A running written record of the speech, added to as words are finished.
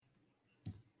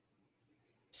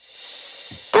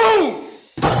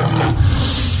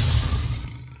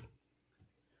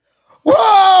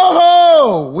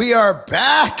We are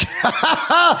back.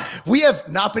 We have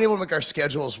not been able to make our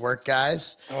schedules work,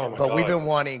 guys. Oh my but God.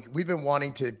 we've been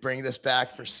wanting to bring this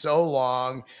back for so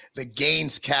long. The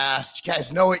Gainzcast. You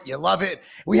guys know it, you love it.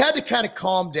 We had to kind of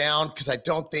calm down because I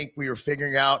don't think we were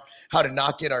figuring out how to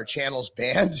not get our channels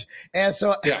banned. And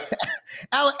so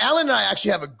Alan and I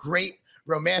actually have a great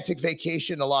romantic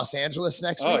vacation to Los Angeles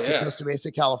next week to Costa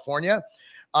Mesa, California.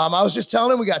 I was just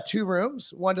telling him we got 2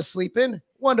 rooms, one to sleep in,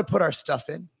 one to put our stuff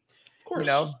in. Of course. You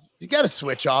know, you got to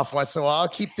switch off once in a while,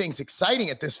 keep things exciting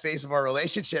at this phase of our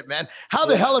relationship, man. How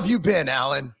the hell have you been,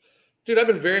 Alan? Dude, I've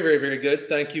been very, very, very good.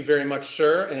 Thank you very much,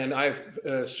 sir. And I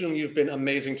assume you've been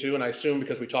amazing too. And I assume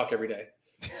because we talk every day.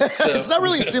 So. It's not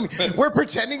really assuming. We're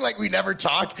pretending like we never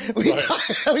talk. We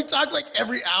talk like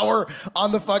every hour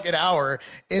on the fucking hour.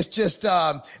 It's just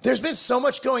there's been so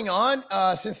much going on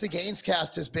since the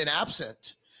Gainzcast has been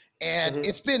absent. And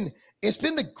it's been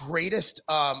the greatest,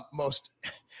 most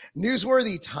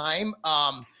newsworthy time.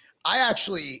 I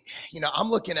actually, I'm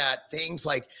looking at things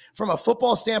like from a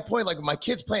football standpoint, like when my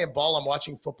kids playing ball, I'm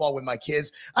watching football with my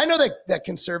kids. I know that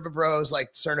conservative bros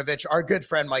like Cernovich, our good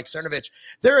friend Mike Cernovich,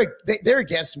 they're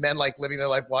against men like living their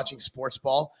life watching sports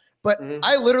ball. But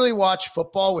I literally watch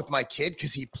football with my kid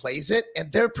because he plays it,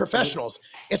 and they're professionals.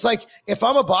 It's like if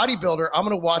I'm a bodybuilder, I'm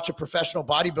going to watch a professional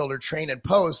bodybuilder train and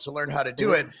pose to learn how to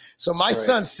do it. So my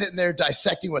son's sitting there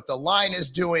dissecting what the line is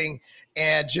doing,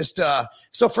 and just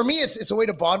so for me, it's a way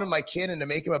to bond with my kid and to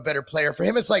make him a better player. For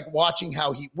him, it's like watching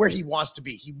where he wants to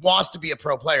be. He wants to be a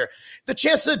pro player. The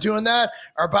chances of doing that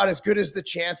are about as good as the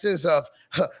chances of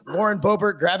Lauren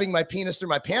Boebert grabbing my penis through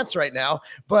my pants right now.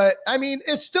 But I mean,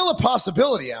 it's still a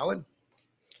possibility, Alan.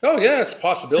 Oh yeah, it's a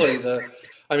possibility.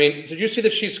 Did you see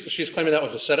that she's claiming that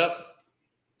was a setup?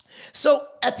 So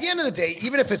at the end of the day,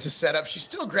 even if it's a setup, she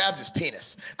still grabbed his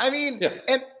penis. I mean,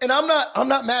 and I'm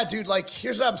not mad, dude. Like,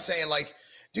 here's what I'm saying. Like,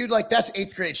 dude, like that's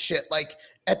 8th grade shit. Like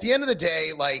at the end of the day,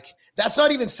 like that's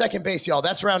not even second base, y'all.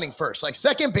 That's rounding first. Like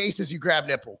second base is you grab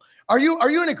nipple. Are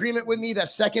you in agreement with me that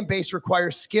second base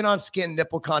requires skin on skin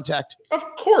nipple contact? Of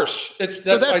course. I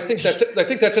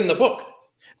think that's in the book.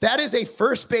 That is a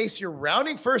first base. You're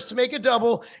rounding first to make a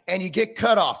double, and you get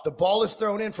cut off. The ball is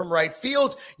thrown in from right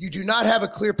field. You do not have a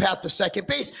clear path to second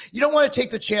base. You don't want to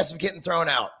take the chance of getting thrown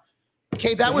out.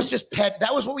 Okay, that was just pet.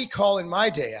 That was what we call in my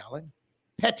day, Alan,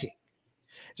 petting.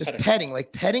 Just petting,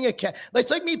 like petting a cat. Like,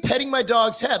 it's like me petting my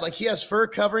dog's head. Like he has fur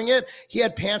covering it. He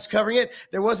had pants covering it.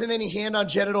 There wasn't any hand on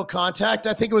genital contact.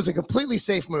 I think it was a completely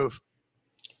safe move.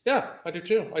 Yeah, I do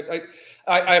too.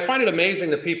 I find it amazing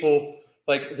that people,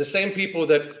 like the same people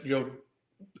that,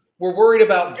 we're worried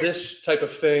about this type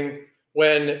of thing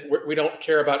when we don't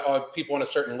care about people on a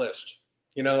certain list.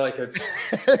 Like it's.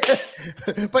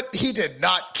 But he did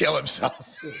not kill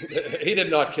himself. He did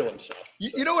not kill himself.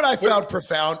 You know what I found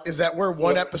profound is that we're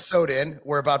one episode in.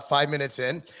 We're about 5 minutes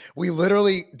in. We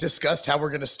literally discussed how we're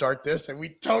going to start this, and we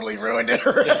totally ruined it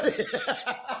already.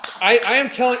 I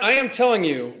am telling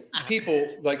you, people,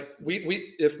 like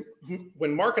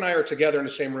when Marc and I are together in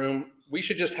the same room, we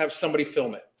should just have somebody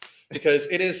film it because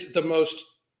it is the most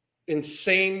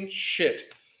insane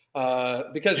shit.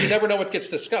 Because you never know what gets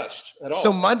discussed at all.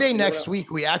 So Monday next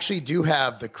week, we actually do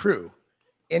have the crew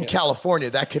in California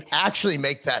that could actually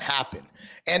make that happen.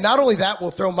 And not only that,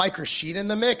 we'll throw Mike Rashid in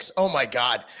the mix. Oh my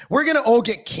God. We're going to all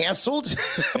get canceled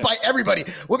by everybody.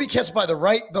 We'll be canceled by the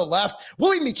right, the left.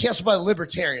 We'll even be canceled by the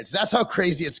libertarians. That's how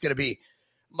crazy it's going to be.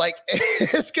 Like,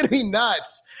 it's going to be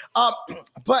nuts.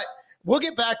 But we'll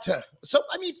get back to,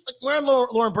 we're on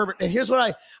Lauren Boebert, and here's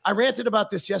what I ranted about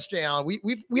this yesterday, Alan.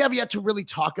 We have yet to really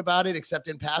talk about it except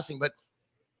in passing, but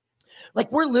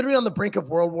like we're literally on the brink of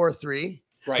World War III.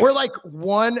 Right. We're like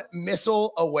one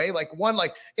missile away, like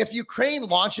if Ukraine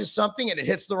launches something and it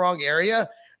hits the wrong area,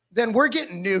 then we're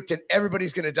getting nuked and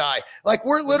everybody's going to die. Like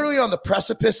we're literally on the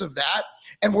precipice of that,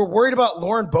 and we're worried about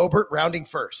Lauren Boebert rounding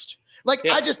first. Like,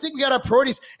 I just think we got our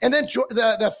priorities. And then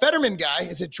the Fetterman guy,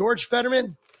 is it George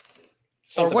Fetterman?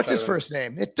 Something or what's his first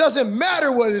name? It doesn't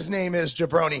matter what his name is,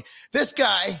 jabroni. This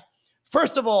guy,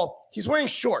 first of all, he's wearing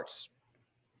shorts.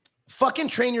 Fucking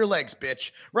train your legs,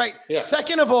 bitch. Right? Yeah.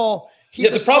 Second of all,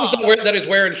 he's the problem is not that he's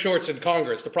wearing shorts in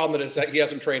Congress. The problem is that he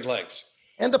hasn't trained legs.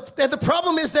 And the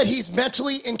problem is that he's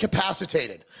mentally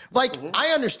incapacitated. Like,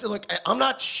 I understand. Look, I'm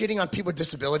not shitting on people with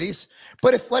disabilities,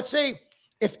 but let's say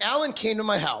Alan came to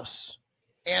my house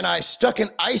and I stuck an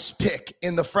ice pick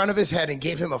in the front of his head and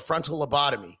gave him a frontal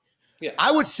lobotomy,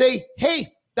 I would say,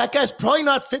 hey, that guy's probably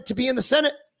not fit to be in the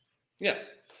Senate. Yeah.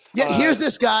 Yet here's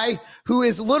this guy who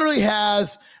literally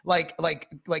has like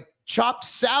chopped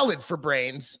salad for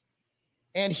brains,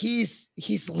 and he's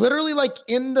literally like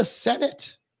in the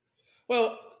Senate.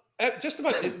 Well, just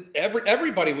about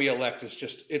everybody we elect is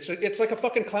just it's like a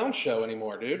fucking clown show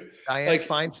anymore, dude. Dianne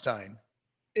Feinstein.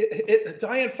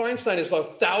 Dianne Feinstein is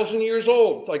 1,000 years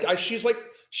old.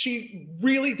 She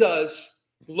really does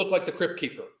look like the Crypt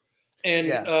Keeper. And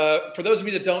for those of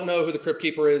you that don't know who the Crypt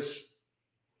Keeper is,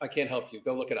 I can't help you.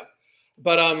 Go look it up.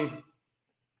 But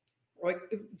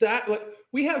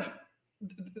we have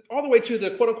all the way to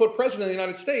the quote unquote president of the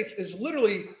United States is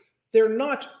literally they're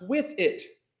not with it.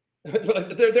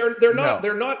 they're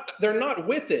not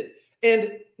with it,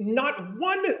 and not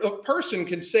one person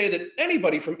can say that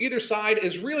anybody from either side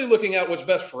is really looking at what's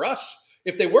best for us.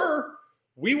 If they were,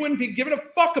 we wouldn't be giving a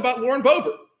fuck about Lauren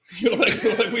Boebert.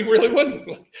 We really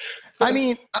wouldn't. I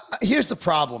mean, here's the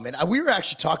problem, and we were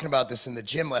actually talking about this in the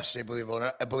gym yesterday.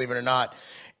 Believe it or not,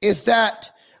 is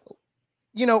that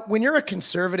when you're a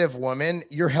conservative woman,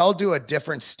 you're held to a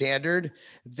different standard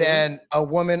than a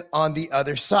woman on the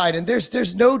other side. And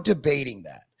there's no debating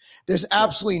that. There's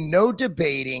absolutely no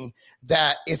debating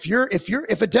that if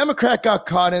a Democrat got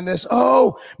caught in this,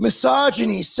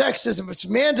 misogyny, sexism, if a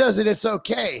man does it, it's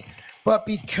okay. But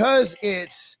because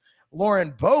it's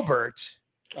Lauren Boebert,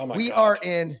 we are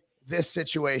in this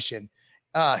situation.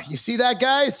 You see that,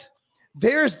 guys?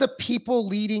 There's the people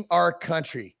leading our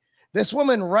country. This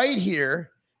woman right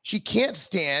here, she can't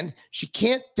stand. She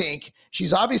can't think.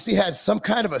 She's obviously had some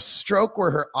kind of a stroke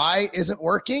where her eye isn't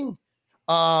working.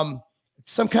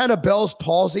 Some kind of Bell's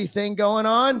palsy thing going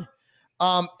on.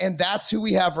 And that's who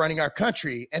we have running our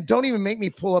country. And don't even make me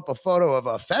pull up a photo of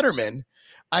a Fetterman.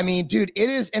 I mean, dude, it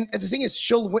is. And the thing is,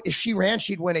 if she ran,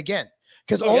 she'd win again.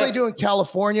 Because all they do in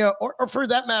California, or for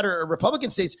that matter,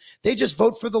 Republican states, they just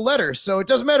vote for the letter. So it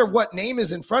doesn't matter what name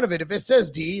is in front of it. If it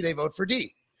says D, they vote for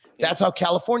D. That's how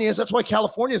California is. That's why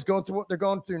California is going through what they're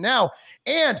going through now.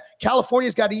 And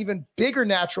California's got an even bigger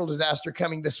natural disaster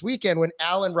coming this weekend when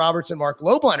Alan Roberts and Marc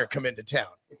Lobliner come into town.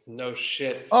 No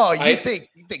shit. Oh, you think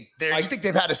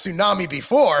they've had a tsunami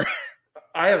before?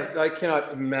 I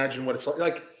cannot imagine what it's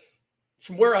like.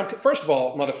 From where I'm, first of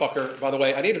all, motherfucker, by the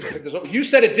way, I need to pick this up. You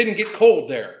said it didn't get cold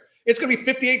there. It's going to be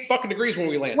 58 fucking degrees when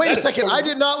we land. Wait a second. I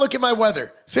did not look at my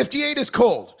weather. 58 is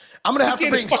cold. I'm going to have to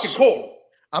bring fucking cold.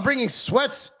 I'm bringing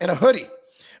sweats and a hoodie.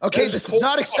 Okay, this is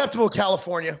not acceptable,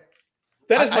 California.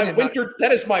 That is my winter.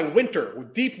 That is my winter,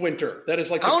 deep winter. That is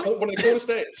like one of the coldest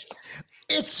days.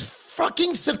 It's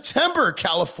fucking September,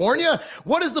 California.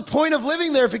 What is the point of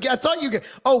living there? I thought you could.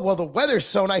 Oh, well, the weather's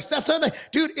so nice. That's not nice.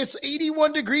 Dude, it's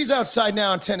 81 degrees outside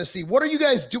now in Tennessee. What are you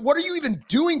guys what are you even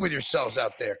doing with yourselves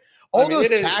out there? Those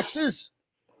taxes.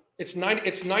 It's 90.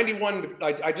 It's 91.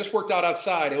 I just worked out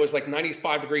outside. It was like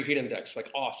 95 degree heat index.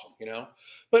 Like awesome,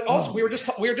 But also we were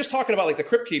just talking about like the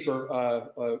Crypt Keeper,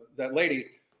 that lady.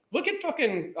 Look at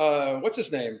fucking what's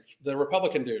his name? The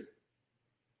Republican dude.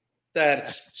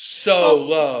 That's so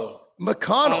low.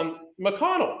 McConnell.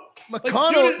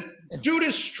 Like, dude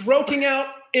is stroking out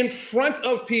in front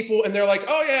of people, and they're like,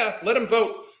 "Oh yeah, let him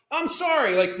vote." I'm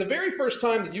sorry. Like the very first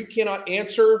time that you cannot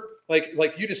answer, like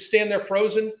you just stand there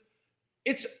frozen.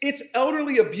 It's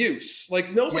elderly abuse.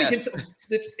 Like nobody can.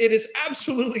 It is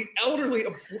absolutely elderly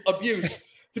abuse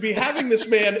to be having this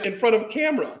man in front of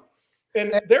camera,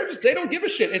 and they don't give a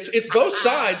shit. It's both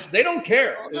sides. They don't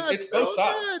care. It's both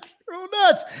sides. Oh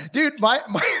nuts, dude! My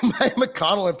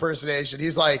McConnell impersonation.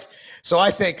 He's like, so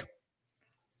I think.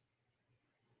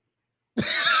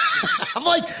 I'm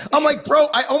like, bro.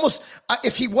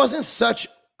 If he wasn't such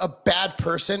a bad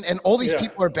person, and all these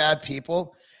people are bad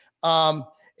people.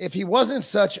 If he wasn't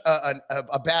such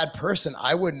a bad person,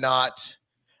 I would not.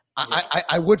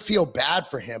 I would feel bad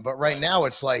for him. But right now,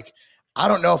 it's like I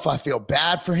don't know if I feel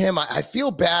bad for him. I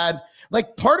feel bad.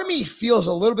 Like part of me feels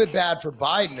a little bit bad for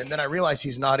Biden, and then I realize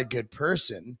he's not a good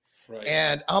person. Right.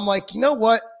 And I'm like, you know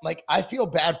what? Like I feel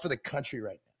bad for the country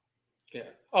right now. Yeah.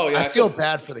 Oh yeah. I feel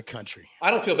bad for the country. I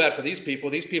don't feel bad for these people.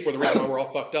 These people are the reason why we're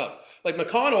all fucked up. Like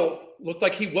McConnell looked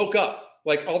like he woke up.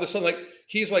 Like all of a sudden, like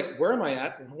he's like, where am I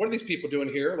at? What are these people doing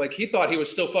here? Like he thought he was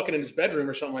still fucking in his bedroom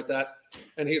or something like that.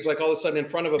 And he's like all of a sudden in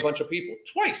front of a bunch of people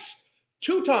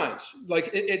two times. Like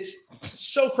it's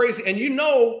so crazy. And you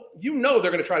know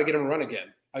they're going to try to get him to run again.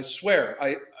 I swear.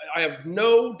 I have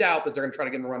no doubt that they're going to try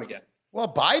to get him to run again.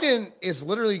 Well, Biden is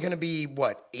literally going to be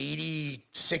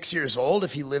 86 years old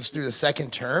if he lives through the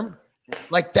second term.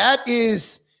 Like that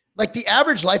is like the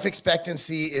average life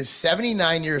expectancy is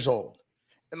 79 years old.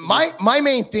 My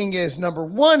main thing is number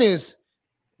one is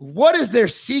what is their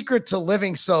secret to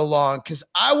living so long? Because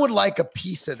I would like a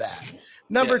piece of that.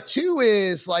 Number two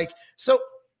is like, so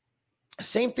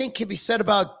same thing can be said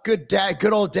about good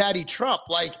old daddy Trump.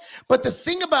 Like, but the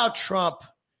thing about Trump,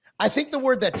 I think the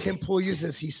word that Tim Pool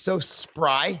uses, he's so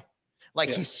spry. Like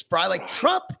he's spry. Like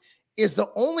Trump is the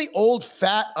only old,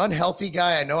 fat, unhealthy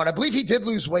guy I know. And I believe he did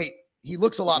lose weight. He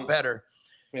looks a lot better.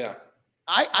 Yeah.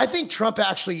 I think Trump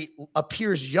actually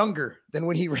appears younger than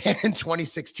when he ran in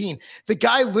 2016. The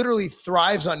guy literally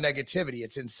thrives on negativity.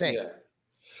 It's insane. Yeah.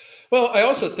 Well, I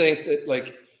also think that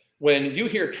like when you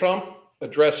hear Trump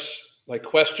address like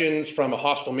questions from a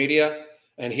hostile media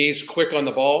and he's quick on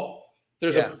the ball,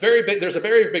 there's a very big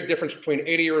difference between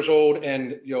 80 years old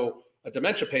and, you know, a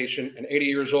dementia patient and 80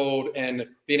 years old and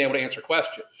being able to answer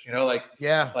questions, you know, like,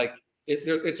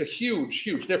 it's a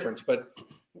huge difference. But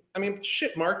I mean,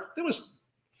 shit, Mark, that was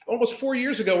almost 4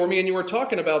 years ago where me and you were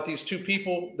talking about these two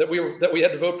people that we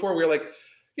had to vote for. We were like,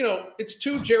 you know, it's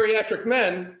two geriatric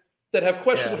men that have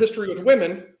questionable history with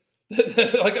women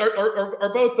that like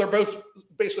are both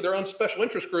basically their own special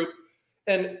interest group.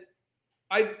 And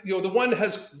the one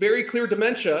has very clear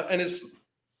dementia and is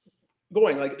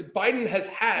going like Biden has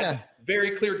had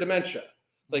very clear dementia.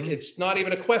 Like it's not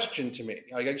even a question to me.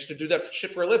 Like I used to do that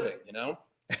shit for a living, you know?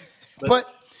 But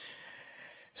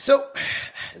so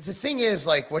the thing is,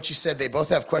 like what you said, they both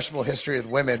have questionable history with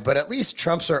women, but at least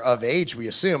Trumps are of age, we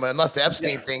assume, unless the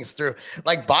Epstein thing's through.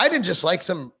 Like Biden just likes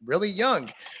them really young.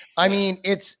 I mean,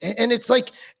 it's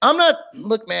like,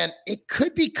 look, man, it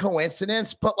could be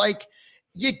coincidence, but like,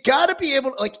 you got to be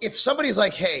able to, like, if somebody's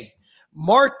like, hey,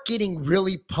 Marc getting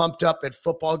really pumped up at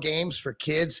football games for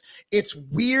kids, it's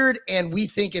weird. And we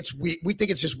think it's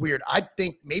just weird. I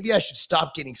think maybe I should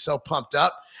stop getting so pumped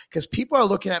up because people are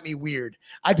looking at me weird.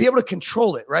 I'd be able to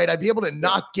control it, right? I'd be able to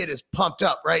not get as pumped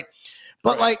up, right?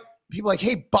 But like people like,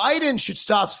 hey, Biden should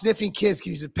stop sniffing kids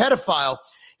because he's a pedophile.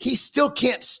 He still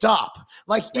can't stop.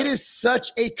 Like it is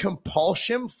such a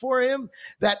compulsion for him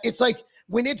that it's like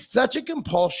when it's such a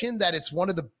compulsion that it's one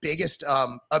of the biggest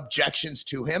objections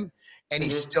to him and he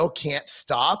still can't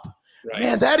stop. Right.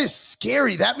 Man, that is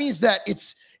scary. That means that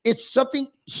it's something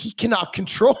he cannot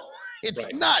control.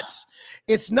 It's nuts.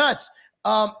 It's nuts.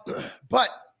 But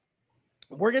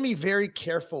we're going to be very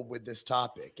careful with this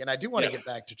topic. And I do want to get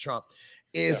back to Trump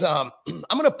I'm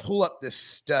going to pull up this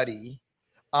study.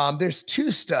 There's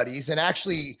two studies, and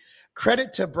actually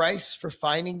credit to Bryce for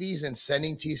finding these and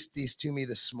sending these to me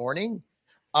this morning.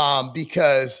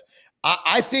 Because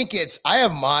I think I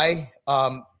have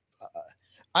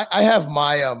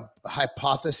my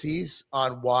hypotheses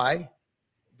on why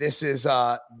this is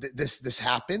this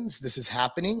happens. This is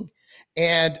happening.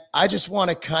 And I just want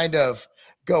to kind of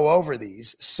go over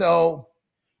these. So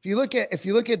if you look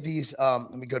at these,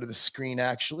 let me go to the screen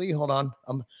actually. Hold on.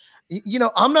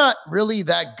 I'm not really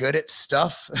that good at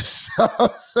stuff.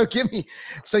 So give me,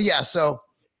 so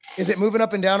is it moving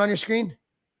up and down on your screen?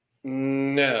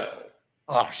 No.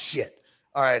 Oh shit.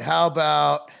 All right. How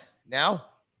about now?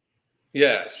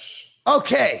 Yes.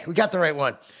 Okay. We got the right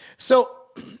one. So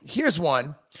here's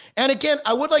one. And again,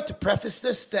 I would like to preface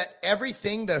this that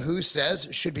everything the WHO says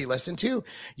should be listened to.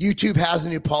 YouTube has a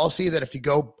new policy that if you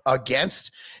go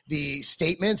against the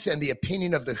statements and the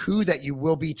opinion of the WHO, that you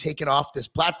will be taken off this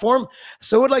platform.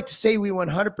 So I would like to say we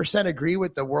 100% agree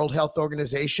with the World Health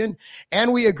Organization,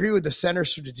 and we agree with the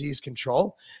Centers for Disease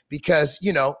Control because,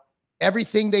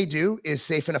 everything they do is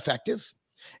safe and effective.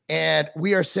 And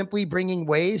we are simply bringing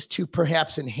ways to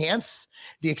perhaps enhance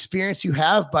the experience you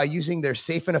have by using their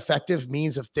safe and effective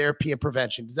means of therapy and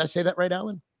prevention. Does that say that right,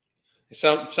 Alan? It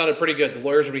sounded pretty good. The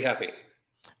lawyers would be happy.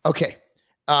 Okay.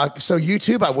 So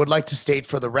YouTube, I would like to state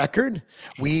for the record,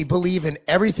 we believe in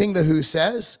everything the WHO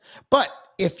says. But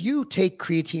if you take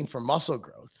creatine for muscle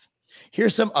growth,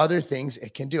 here's some other things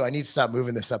it can do. I need to stop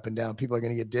moving this up and down. People are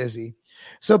going to get dizzy.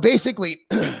 So basically...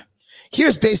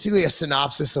 Here's basically a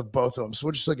synopsis of both of them. So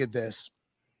we'll just look at this.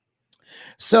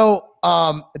 So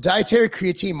dietary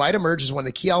creatine might emerge as one of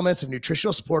the key elements of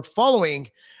nutritional support following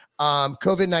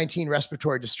COVID-19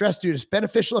 respiratory distress due to its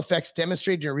beneficial effects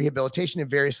demonstrated in rehabilitation in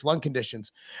various lung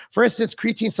conditions. For instance,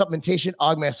 creatine supplementation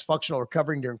augments functional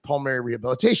recovery during pulmonary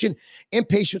rehabilitation in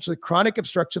patients with chronic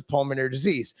obstructive pulmonary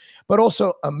disease, but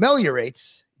also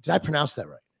ameliorates, did I pronounce that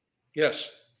right? Yes.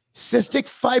 Cystic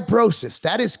fibrosis.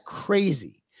 That is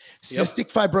crazy.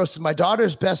 Cystic fibrosis. My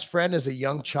daughter's best friend as a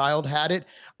young child had it.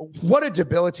 What a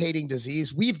debilitating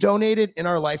disease. We've donated in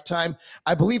our lifetime,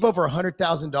 I believe, over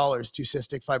 $100,000 to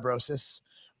cystic fibrosis,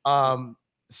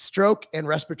 stroke, and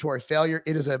respiratory failure.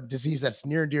 It is a disease that's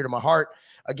near and dear to my heart.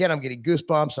 Again, I'm getting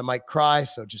goosebumps. I might cry,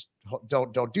 so just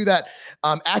don't do that.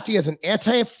 Acting as an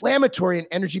anti-inflammatory and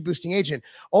energy-boosting agent.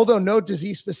 Although no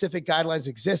disease-specific guidelines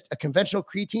exist, a conventional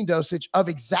creatine dosage of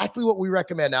exactly what we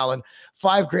recommend, Alan,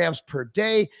 5 grams per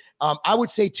day. I would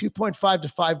say 2.5 to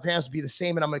 5 grams would be the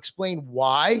same, and I'm going to explain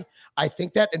why I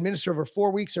think that administered over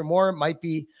 4 weeks or more might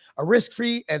be a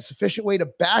risk-free and sufficient way to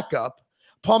back up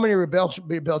pulmonary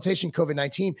rehabilitation,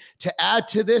 COVID-19. To add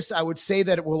to this, I would say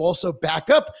that it will also back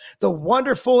up the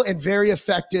wonderful and very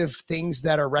effective things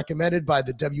that are recommended by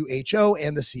the WHO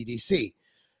and the CDC.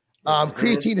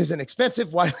 Creatine is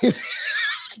inexpensive. Why? I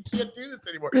can't do this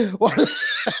anymore.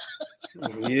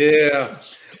 Yeah.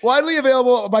 Widely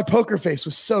available. My poker face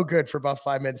was so good for about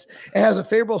 5 minutes. It has a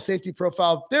favorable safety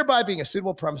profile, thereby being a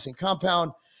suitable, promising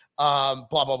compound. Blah,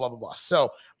 blah, blah, blah, blah. So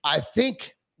I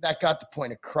think that got the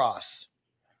point across.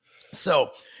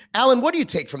 So, Alan, what do you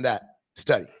take from that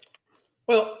study?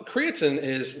 Well, creatine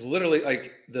is literally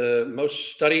like the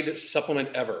most studied supplement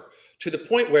ever, to the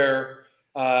point where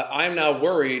I'm now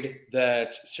worried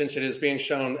that since it is being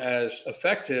shown as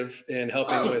effective in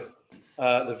helping with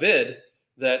the vid,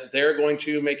 that they're going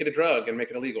to make it a drug and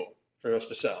make it illegal for us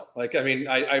to sell. Like, I mean,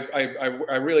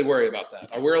 I really worry about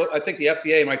that. I think the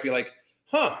FDA might be like,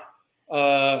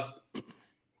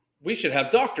 we should have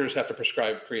doctors have to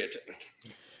prescribe creatine.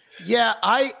 Yeah,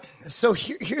 so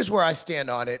here's where I stand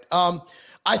on it.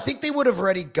 I think they would have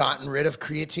already gotten rid of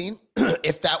creatine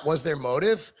if that was their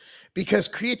motive, because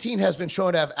creatine has been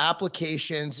shown to have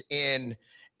applications in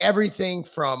everything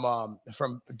from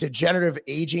degenerative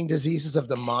aging diseases of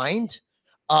the mind,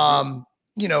 all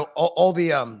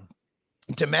the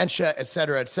dementia, et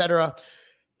cetera, et cetera.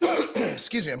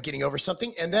 Excuse me, I'm getting over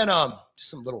something. And then just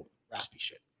some little raspy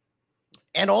shit.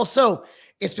 And also,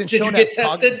 it's been shown. Did you get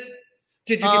tested?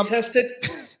 Did you get tested?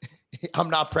 I'm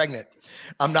not pregnant.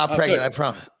 I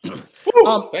promise.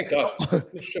 Woo, thank God.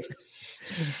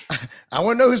 I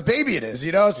want to know whose baby it is.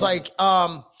 It's like,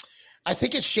 I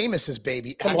think it's Seamus's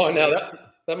baby. Come on now,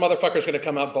 that motherfucker's going to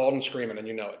come out bald and screaming, and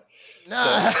you know it.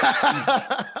 Nah.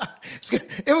 So.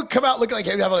 It would come out looking like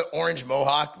he would have an orange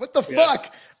mohawk. What the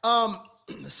fuck?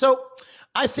 So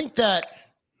I think that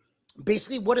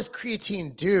basically what does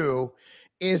creatine do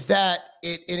is that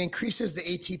it increases the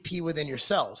ATP within your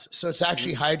cells. So it's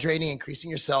actually hydrating, increasing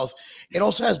your cells. It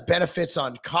also has benefits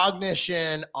on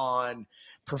cognition, on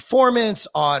performance,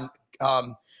 on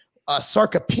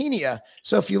sarcopenia.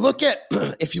 So if you look at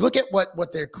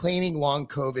what they're claiming long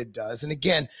COVID does, and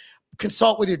again,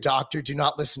 consult with your doctor. Do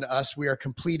not listen to us. We are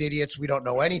complete idiots. We don't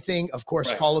know anything. Of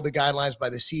course, follow the guidelines by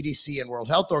the CDC and World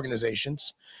Health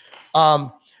Organizations.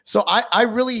 So I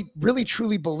really, really,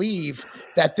 truly believe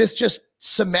that this just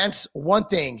cements one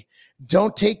thing.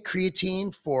 Don't take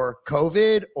creatine for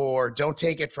COVID, or don't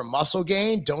take it for muscle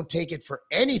gain. Don't take it for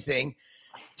anything.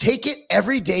 Take it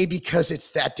every day because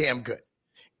it's that damn good.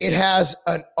 It has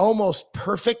an almost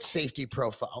perfect safety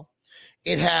profile.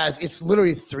 It's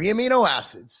literally 3 amino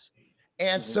acids.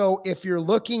 And so if you're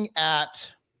looking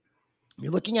at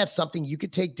something you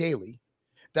could take daily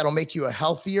that'll make you a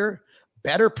healthier,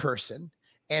 better person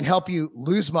and help you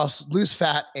lose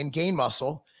fat and gain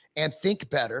muscle and think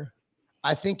better,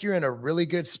 I think you're in a really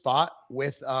good spot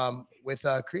with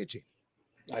creatine.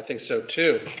 I think so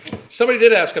too. Somebody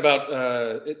did ask about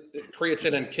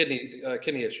creatine and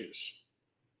kidney issues.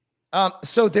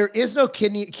 So there is no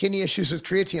kidney issues with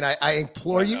creatine. I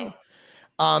implore you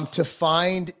to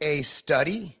find a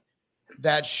study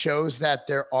that shows that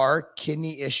there are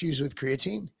kidney issues with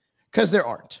creatine, because there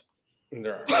aren't.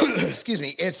 There are. Excuse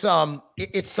me. It's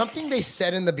something they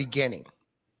said in the beginning,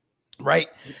 right?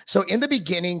 So in the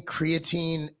beginning,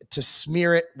 creatine, to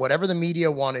smear it, whatever the media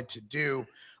wanted to do,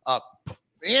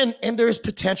 and there's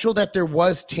potential that there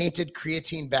was tainted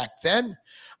creatine back then,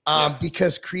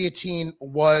 because creatine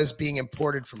was being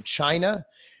imported from China.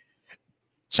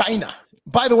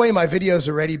 By the way, my video's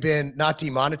already been not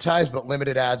demonetized, but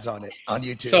limited ads on it on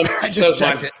YouTube. So, I just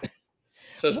checked it.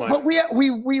 But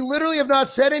we literally have not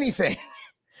said anything.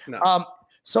 No.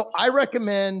 So I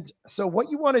recommend. So what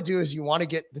you want to do is you want to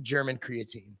get the German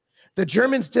creatine. The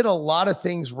Germans did a lot of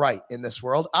things right in this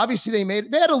world. Obviously,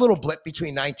 they had a little blip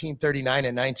between 1939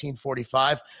 and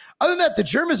 1945. Other than that, the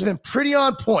Germans have been pretty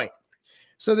on point.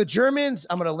 So the Germans,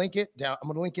 I'm going to link it down. I'm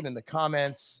going to link it in the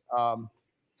comments.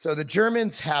 So the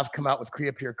Germans have come out with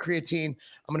Creapure creatine.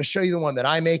 I'm going to show you the one that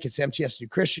I make. It's MTF's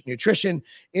Nutrition.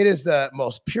 It is the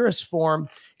most purest form.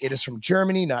 It is from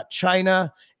Germany, not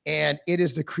China. And it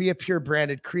is the Creapure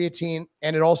branded creatine.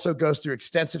 And it also goes through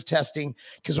extensive testing,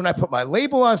 because when I put my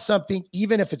label on something,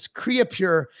 even if it's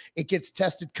Creapure, it gets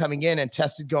tested coming in and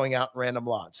tested going out in random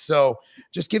lots. So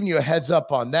just giving you a heads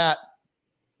up on that.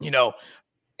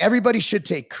 Everybody should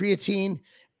take creatine.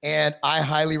 And I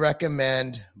highly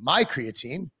recommend my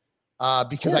creatine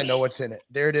because I know what's in it.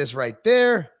 There it is right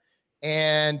there.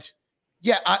 And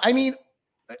yeah, I mean,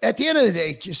 at the end of the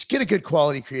day, just get a good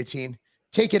quality creatine.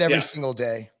 Take it every single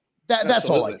day. That's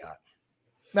all I got.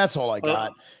 That's all I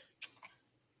got.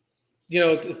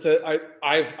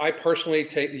 I personally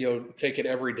take it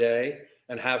every day.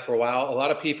 and have for a while. A lot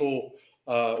of people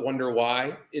wonder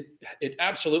why. It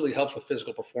absolutely helps with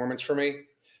physical performance for me,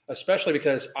 especially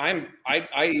because I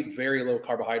eat very low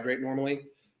carbohydrate normally.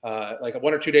 Like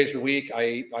 1 or 2 days of the week, I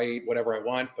eat whatever I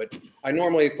want, but I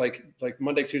normally like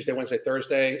Monday, Tuesday, Wednesday,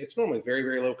 Thursday. It's normally very,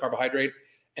 very low carbohydrate,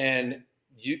 and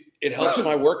it helps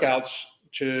my workouts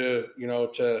to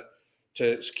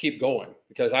keep going,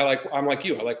 because I'm like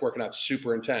you. I like working out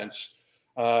super intense.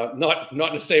 Not in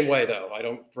the same way though. I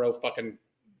don't throw fucking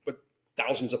put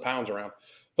thousands of pounds around,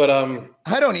 but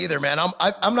I don't either, man.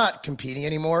 I'm not competing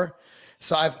anymore.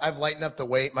 So I've lightened up the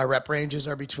weight. My rep ranges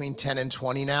are between 10 and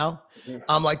 20 now.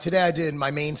 Like today I did,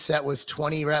 my main set was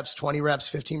 20 reps, 20 reps,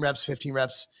 15 reps, 15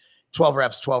 reps, 12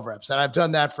 reps, 12 reps. And I've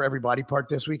done that for every body part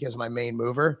this week as my main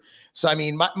mover. So, I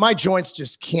mean, my joints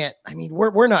just can't, I mean,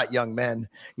 we're not young men,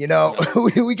 we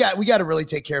got to really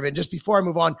take care of it. And just before I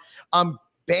move on,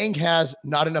 Bang has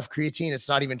not enough creatine. It's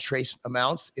not even trace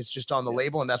amounts. It's just on the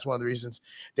label. And that's one of the reasons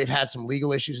they've had some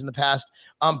legal issues in the past.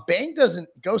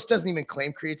 Ghost doesn't even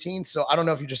claim creatine. So I don't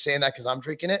know if you're just saying that because I'm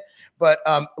drinking it, but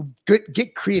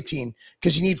get creatine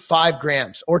because you need 5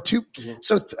 grams or 2. Mm-hmm.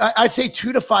 So I'd say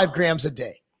 2 to 5 grams a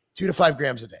day, 2 to 5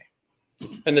 grams a day.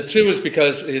 And the 2 is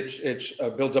because it's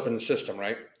builds up in the system,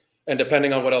 right? And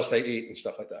depending on what else they eat and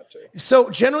stuff like that too. So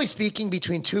generally speaking,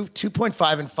 between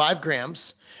 2.5 and 5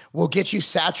 grams will get you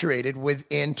saturated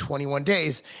within 21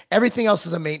 days. Everything else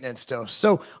is a maintenance dose.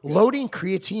 So loading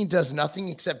creatine does nothing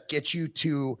except get you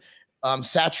to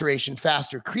saturation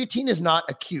faster. Creatine is not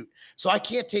acute. So I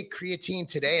can't take creatine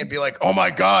today and be like, oh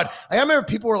my God. I remember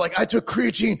people were like, I took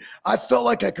creatine. I felt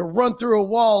like I could run through a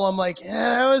wall. I'm like,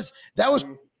 that was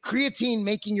creatine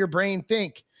making your brain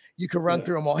think you could run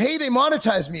through them all. Hey, they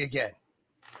monetized me again.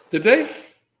 Did they?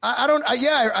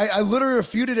 I literally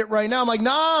refuted it right now. I'm like,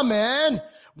 nah, man,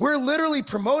 we're literally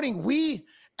promoting.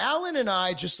 Alan and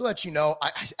I, just to let you know,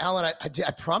 Alan,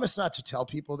 I promise not to tell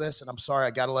people this, and I'm sorry, I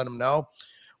got to let them know.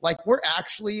 Like, we're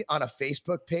actually on a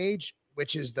Facebook page,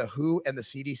 which is the WHO and the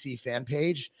CDC fan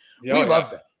page. We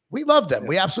love them. We love them.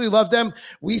 We absolutely love them.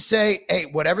 We say, hey,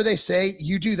 whatever they say,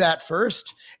 you do that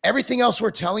first. Everything else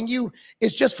we're telling you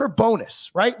is just for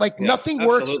bonus, right? Like nothing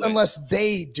works unless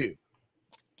they do.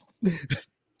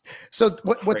 So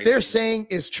what they're saying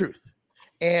is truth.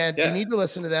 And you need to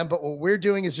listen to them. But what we're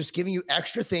doing is just giving you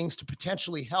extra things to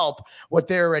potentially help what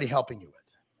they're already helping you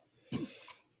with.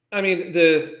 I mean,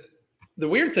 the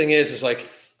weird thing is like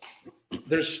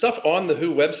there's stuff on the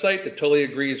WHO website that totally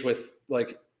agrees with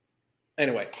like.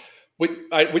 Anyway,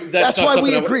 that's why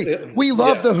we agree. We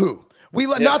love the WHO. We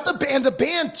love not the band. The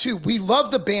band too. We love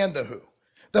the band The WHO.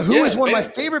 The WHO is one of my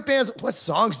favorite bands. What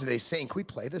songs do they sing? Can we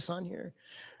play this on here?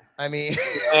 I mean,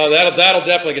 that'll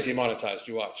definitely get demonetized.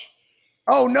 You watch.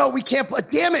 Oh no, we can't play.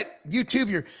 Damn it,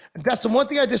 YouTube! That's the one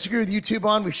thing I disagree with YouTube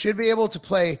on. We should be able to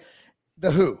play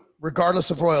The WHO regardless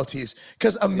of royalties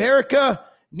because America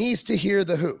needs to hear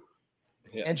The WHO.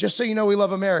 Yeah. And just so you know, we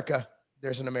love America.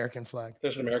 There's an American flag.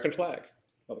 There's an American flag,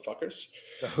 motherfuckers.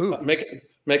 The WHO.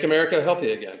 Make America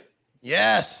healthy again.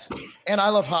 Yes. And I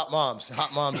love hot moms.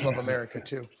 Hot moms love America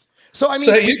too. So I mean,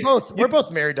 we're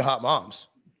both married to hot moms.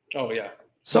 Oh yeah.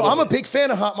 So I'm a big fan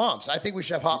of hot moms. I think we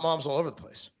should have hot moms all over the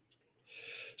place.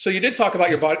 So you did talk about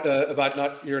your body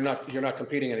you're not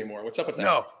competing anymore. What's up with that?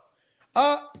 No.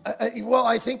 Well,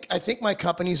 I think my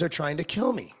companies are trying to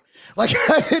kill me. Like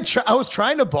I was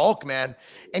trying to bulk, man,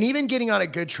 and even getting on a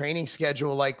good training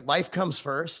schedule, like life comes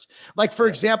first. Like for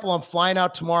example, I'm flying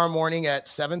out tomorrow morning at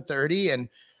 7:30 and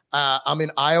I'm in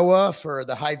Iowa for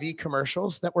the Hy-Vee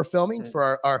commercials that we're filming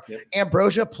for our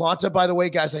Ambrosia Planta. By the way,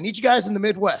 guys, I need you guys in the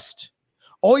Midwest,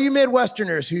 all you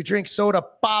Midwesterners who drink soda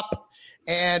pop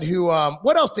and who,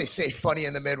 what else they say funny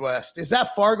in the Midwest? Is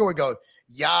that Fargo? We go,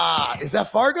 yeah. Is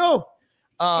that Fargo?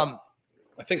 I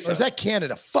think so. Or is that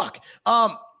Canada? Fuck.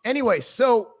 Anyway,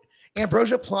 so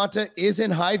Ambrosia Planta is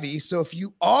in Hy-Vee. So if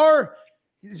you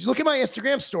look at my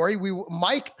Instagram story,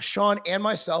 Mike, Sean, and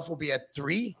myself will be at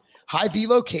 3 Hy-Vee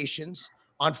locations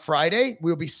on Friday.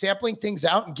 We'll be sampling things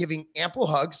out and giving ample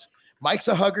hugs. Mike's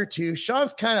a hugger too.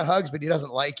 Sean's kind of hugs, but he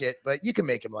doesn't like it, but you can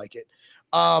make him like it.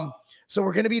 So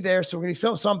we're going to be there. So we're going to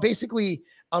film. So I'm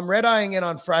red-eyeing it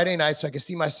on Friday night so I can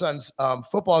see my son's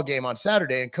football game on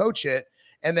Saturday and coach it.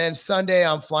 And then Sunday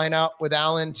I'm flying out with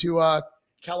Alan to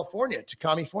California, to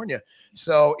California.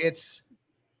 So it's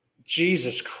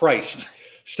Jesus Christ.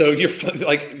 So that's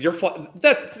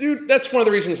one of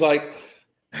the reasons, like,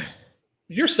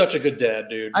 you're such a good dad,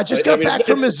 dude. I just got back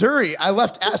from Missouri. I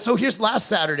left. So here's last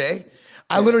Saturday.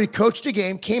 I literally coached a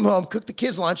game, came home, cooked the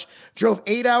kids lunch, drove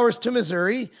 8 hours to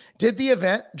Missouri, did the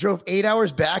event, drove 8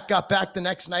 hours back, got back the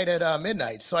next night at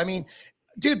midnight. So, I mean,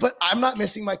 Dude, but I'm not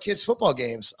missing my kids' football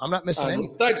games. I'm not missing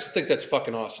anything. I just think that's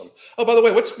fucking awesome. Oh, by the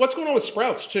way, what's going on with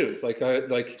Sprouts too?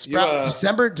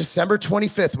 December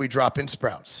 25th, we drop in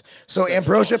Sprouts. So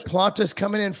Ambrosia Planta's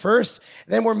coming in first.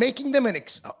 Then we're making them a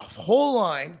whole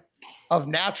line of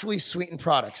naturally sweetened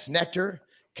products. Nectar,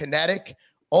 Kinetic,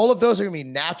 all of those are going to be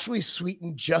naturally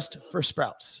sweetened just for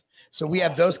Sprouts. So we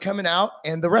have those coming out,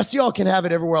 and the rest of y'all can have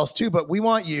it everywhere else too. But we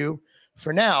want you,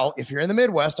 for now, if you're in the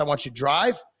Midwest, I want you to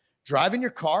drive in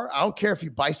your car. I don't care if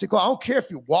you bicycle. I don't care if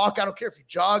you walk. I don't care if you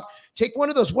jog. Take one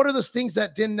of those. What are those things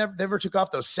that never took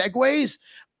off? Those Segways.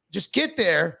 Just get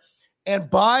there and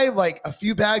buy like a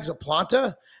few bags of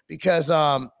Planta because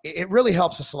it really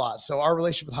helps us a lot. So our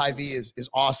relationship with Hy-Vee is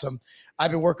awesome.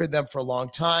 I've been working with them for a long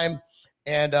time,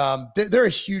 and they're a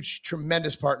huge,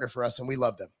 tremendous partner for us, and we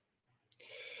love them.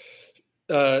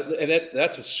 And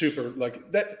that's a super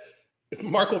like that.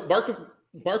 Marc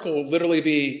will literally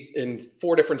be in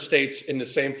 4 different states in the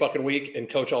same fucking week and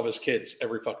coach all of his kids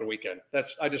every fucking weekend.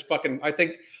 I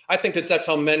think that's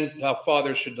how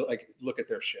fathers should like look at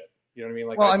their shit. You know what I mean?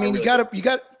 Like, well, you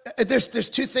got. There's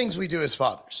 2 things we do as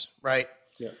fathers, right?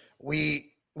 Yeah.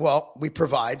 We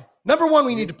provide. Number 1,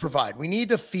 we need to provide. We need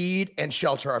to feed and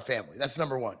shelter our family. That's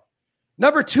number 1.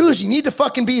 Number 2 is you need to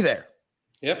fucking be there.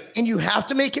 Yep. And you have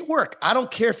to make it work. I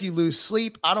don't care if you lose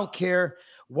sleep. I don't care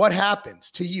what happens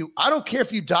to you. I don't care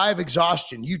if you die of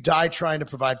exhaustion. You die trying to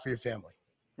provide for your family.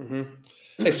 Mm-hmm.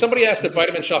 Hey, somebody asked if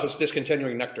Vitamin Shop is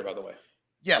discontinuing Nectar, by the way.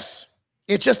 Yes.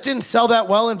 It just didn't sell that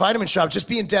well in Vitamin Shop. Just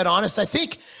being dead honest. I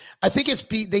think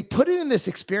they put it in this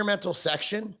experimental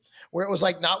section where it was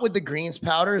like not with the greens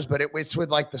powders, but it's with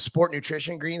like the sport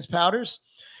nutrition greens powders.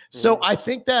 So I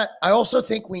also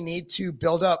think we need to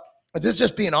build up. This is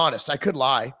just being honest. I could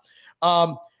lie.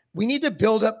 We need to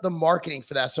build up the marketing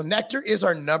for that. So Nectar is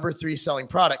our number 3 selling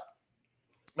product,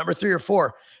 number 3 or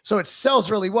 4. So it sells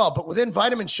really well. But within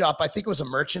Vitamin Shop, I think it was a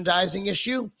merchandising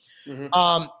issue.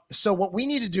 Mm-hmm. So what we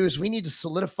need to do is we need to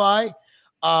solidify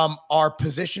our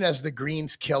position as the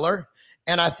greens killer.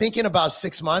 And I think in about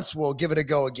 6 months, we'll give it a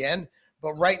go again.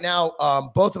 But right now,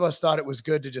 both of us thought it was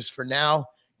good to just for now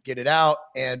get it out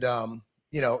and,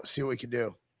 see what we can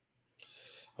do.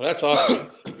 Well, that's awesome.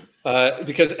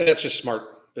 Because it's just smart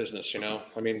business,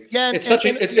 I mean, yeah, it's such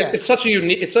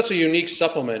a unique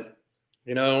supplement,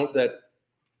 that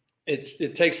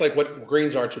it takes like what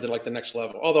greens are to the next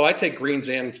level. Although I take greens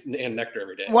and Nectar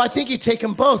every day. Well, I think you take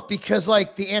them both because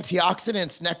like the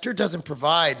antioxidants, Nectar doesn't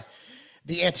provide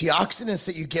the antioxidants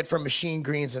that you get from machine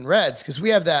greens and reds. Cause we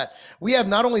have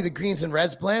not only the greens and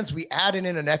reds blends, we add in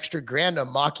an extra gram of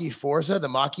Maki Forza, the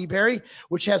Maki berry,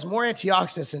 which has more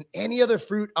antioxidants than any other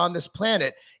fruit on this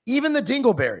planet, even the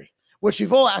dingleberry, which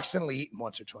we've all accidentally eaten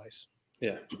once or twice.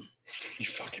 Yeah. You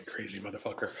fucking crazy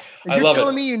motherfucker. You're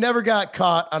telling me you never got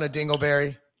caught on a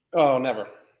dingleberry? Oh, never.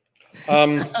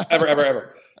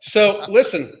 Ever. So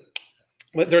listen,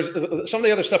 there's some of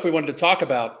the other stuff we wanted to talk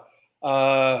about.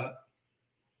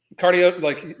 Cardio,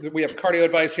 like we have cardio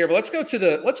advice here, but let's go to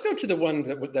the one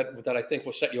that I think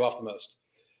will set you off the most.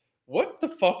 What the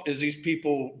fuck is these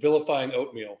people vilifying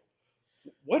oatmeal?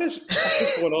 What is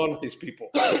going on with these people?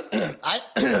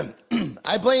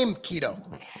 I blame keto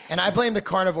and I blame the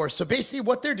carnivores. So basically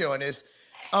what they're doing is,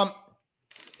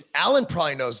 Alan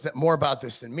probably knows that more about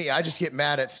this than me. I just get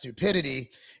mad at stupidity.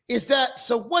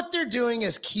 So what they're doing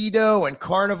is keto and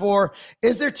carnivore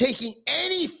is they're taking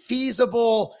any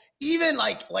feasible, even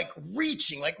like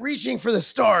reaching for the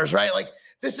stars, right? Like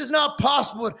this is not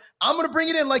possible. I'm going to bring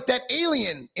it in like that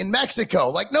alien in Mexico.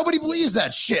 Like nobody believes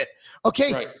that shit.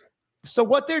 Okay. Right. So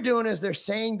what they're doing is they're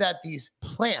saying that these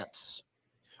plants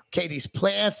and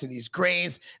these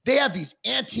grains, they have these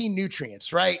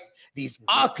anti-nutrients, right? These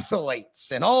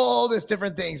oxalates and all this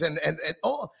different things. And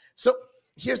so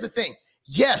here's the thing.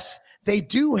 Yes, they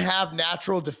do have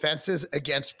natural defenses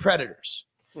against predators,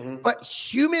 but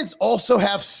humans also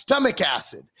have stomach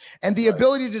acid and the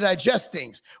ability to digest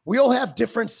things. We all have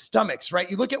different stomachs,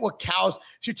 right? You look at what cows, so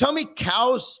you tell me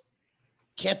cows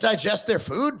can't digest their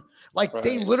food? Like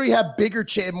they literally have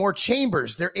more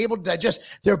chambers. They're able to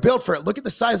digest. They're built for it. Look at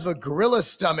the size of a gorilla's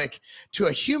stomach to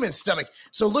a human stomach.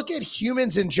 So look at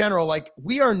humans in general. Like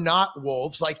we are not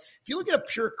wolves. Like if you look at a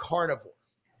pure carnivore,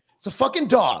 it's a fucking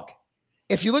dog.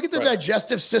 If you look at the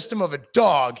digestive system of a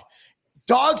dog,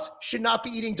 dogs should not be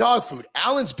eating dog food.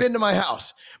 Alan's been to my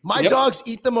house. My dogs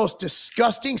eat the most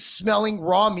disgusting smelling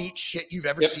raw meat shit you've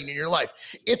ever seen in your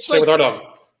life. It's Same with our dog.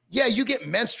 Yeah, you get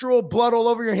menstrual blood all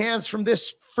over your hands from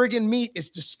this friggin' meat. It's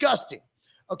disgusting.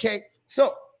 Okay,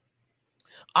 so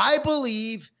I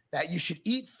believe that you should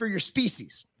eat for your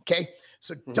species. Okay,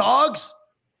 so dogs,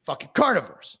 fucking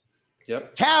carnivores.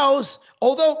 Yep. Cows,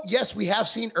 although, yes, we have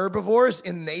seen herbivores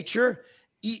in nature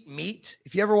eat meat.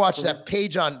 If you ever watch that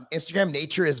page on Instagram,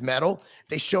 Nature is Metal,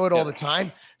 they show it all the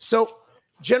time. So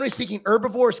generally speaking,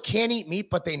 herbivores can eat meat,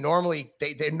 but they're normally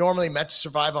meant to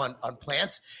survive on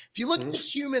plants. If you look at the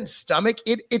human stomach,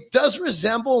 it does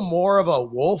resemble more of a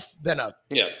wolf than a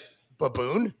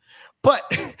baboon. But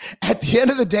at the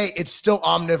end of the day, it's still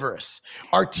omnivorous.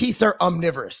 Our teeth are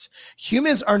omnivorous.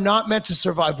 Humans are not meant to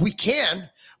survive. We can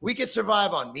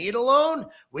survive on meat alone.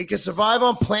 We can survive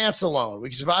on plants alone. We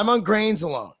can survive on grains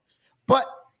alone. But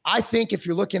I think if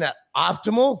you're looking at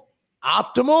optimal,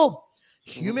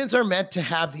 humans are meant to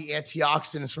have the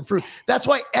antioxidants from fruit. That's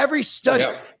why every study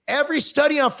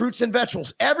on fruits and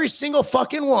vegetables, every single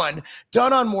fucking one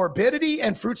done on morbidity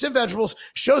and fruits and vegetables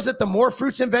shows that the more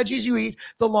fruits and veggies you eat,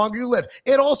 the longer you live.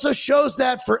 It also shows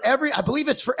that for every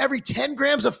 10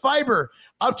 grams of fiber,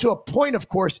 up to a point, of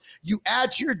course, you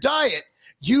add to your diet,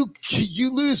 you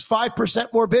lose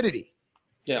 5% morbidity.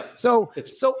 Yeah. So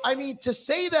I mean, to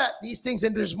say that these things,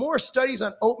 and there's more studies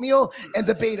on oatmeal and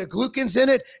the beta glucans in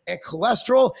it and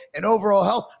cholesterol and overall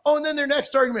health. Oh, and then their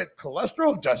next argument,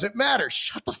 cholesterol doesn't matter.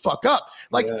 Shut the fuck up.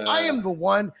 Like I am the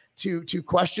one to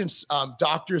question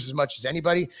doctors as much as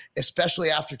anybody, especially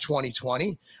after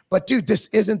 2020. But dude, this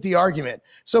isn't the argument.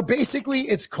 So basically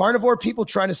it's carnivore people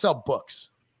trying to sell books.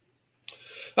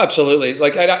 Absolutely.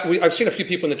 Like I've seen a few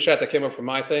people in the chat that came up from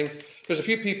my thing. There's a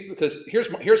few people, because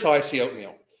here's how I see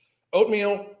oatmeal.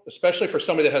 Oatmeal, especially for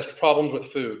somebody that has problems with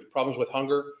food, problems with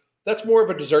hunger, that's more of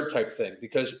a dessert type thing,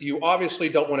 because you obviously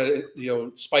don't want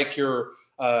to spike your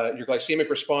glycemic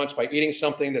response by eating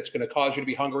something that's going to cause you to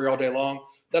be hungry all day long.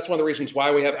 That's one of the reasons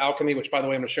why we have Alchemy, which, by the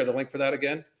way, I'm going to share the link for that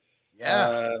again.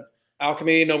 Yeah.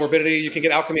 Alchemy, no morbidity. You can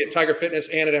get Alchemy at Tiger Fitness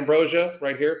and at Ambrosia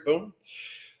right here. Boom.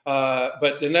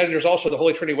 But then there's also the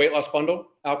Holy Trinity weight loss bundle,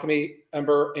 Alchemy,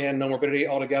 Ember, and no morbidity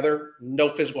all together. No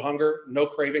physical hunger, no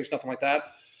cravings, nothing like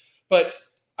that. But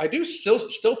I do still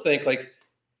think like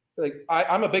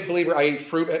I'm a big believer. I eat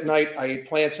fruit at night. I eat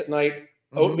plants at night.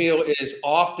 Mm-hmm. Oatmeal is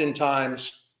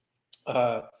oftentimes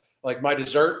like my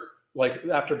dessert, like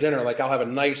after dinner. Like I'll have a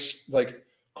nice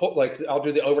I'll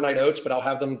do the overnight oats, but I'll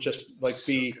have them just like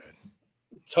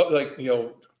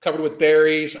covered with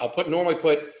berries. I'll normally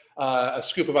put a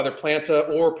scoop of either Planta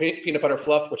or peanut butter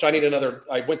fluff, which I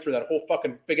went through that whole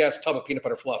fucking big ass tub of peanut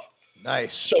butter fluff.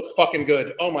 Nice. So fucking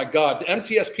good. Oh my God. The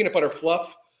MTS peanut butter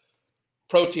fluff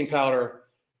protein powder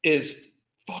is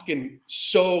fucking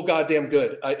so goddamn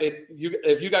good.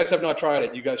 If you guys have not tried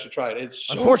it, you guys should try it. It's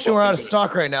so unfortunately we're out of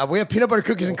stock right now. We have peanut butter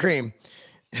cookies and cream.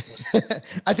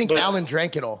 I think Alan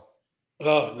drank it all.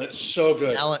 Oh, that's so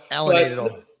good. Alan ate it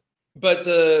all. But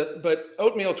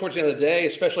oatmeal towards the end of the day,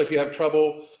 especially if you have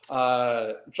trouble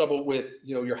with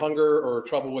your hunger or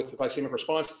trouble with the glycemic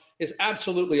response, is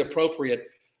absolutely appropriate.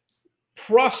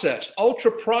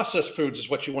 Ultra processed foods is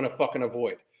what you want to fucking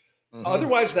avoid. Mm-hmm.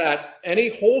 Otherwise, any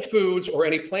whole foods or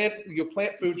any plant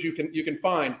foods you can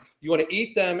find, you want to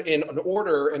eat them in an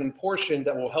order and in portion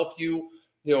that will help you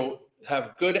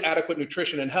have good adequate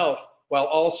nutrition and health while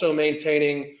also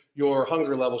maintaining your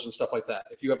hunger levels and stuff like that.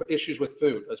 If you have issues with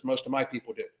food, as most of my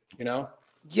people do,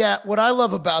 Yeah. What I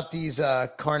love about these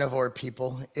carnivore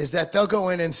people is that they'll go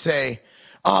in and say,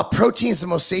 protein is the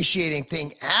most satiating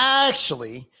thing.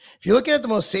 Actually, if you're looking at the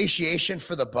most satiation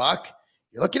for the buck,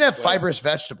 you're looking at fibrous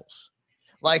vegetables.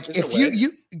 Like if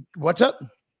you what's up?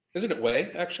 Isn't it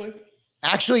whey actually?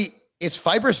 Actually, it's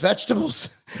fibrous vegetables.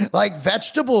 Like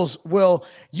vegetables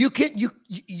you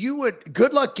would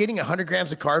good luck getting 100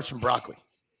 grams of carbs from broccoli.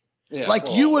 Yeah,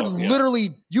 you would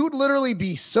literally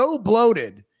be so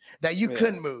bloated that you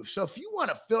couldn't move. So if you want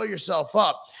to fill yourself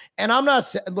up, and I'm not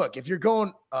saying, look, if you're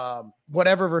going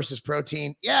whatever versus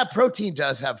protein, protein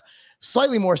does have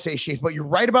slightly more satiation, but you're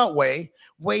right about whey.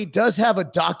 Whey does have a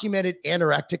documented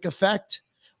anorectic effect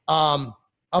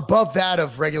above that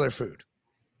of regular food.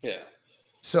 Yeah.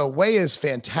 So whey is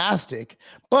fantastic,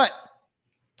 but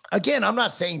again, I'm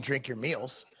not saying drink your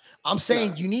meals. I'm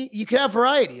saying you can have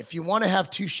variety. If you want to have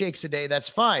 2 shakes a day, that's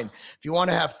fine. If you want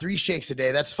to have 3 shakes a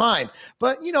day, that's fine.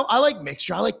 But, I like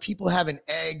mixture. I like people having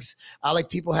eggs. I like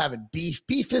people having beef.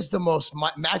 Beef is the most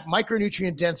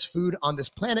micronutrient dense food on this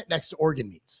planet next to organ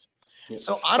meats. Yeah.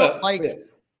 So I don't like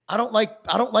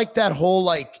that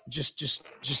whole,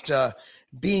 just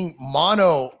being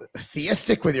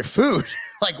monotheistic with your food.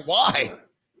 Like, why?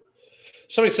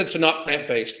 Somebody said, so not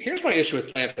plant-based. Here's my issue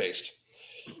with plant-based.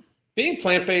 Being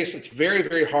plant-based, it's very,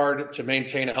 very hard to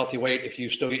maintain a healthy weight if you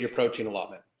still get your protein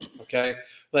allotment. Okay.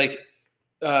 Like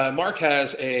Marc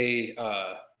has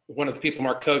one of the people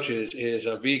Marc coaches is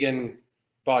a vegan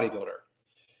bodybuilder.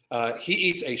 He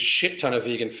eats a shit ton of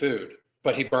vegan food.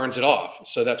 but he burns it off.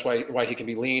 So that's why he can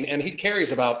be lean, and he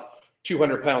carries about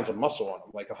 200 pounds of muscle on him,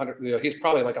 like 100. He's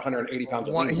probably like 180 pounds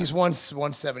of lean. He's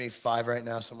 175 right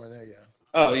now, somewhere there. Yeah.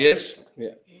 Oh, he is?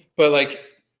 Yeah. But like,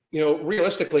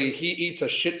 realistically, he eats a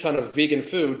shit ton of vegan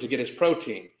food to get his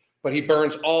protein, but he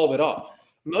burns all of it off.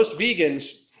 Most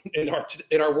vegans in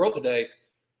our world today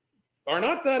are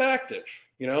not that active.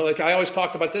 Like I always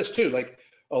talked about this too. Like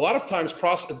a lot of times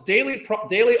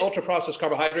daily ultra processed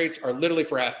carbohydrates are literally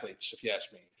for athletes, if you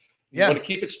ask me. You want to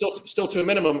keep it still to a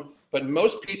minimum, but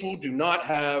most people do not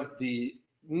have the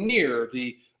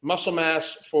muscle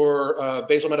mass for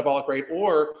basal metabolic rate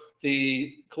or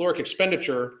the caloric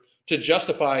expenditure to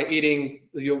justify eating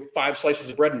 5 slices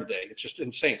of bread in a day. It's just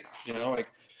insane,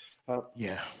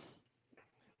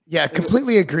 Yeah,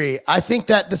 completely agree. I think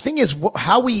that the thing is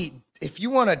if you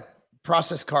want to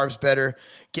process carbs better,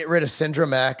 get rid of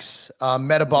syndrome X,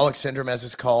 metabolic syndrome as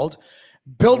it's called,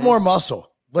 build more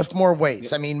muscle, lift more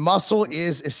weights. I mean, muscle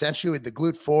is essentially with the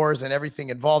GLUT4s and everything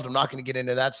involved. I'm not going to get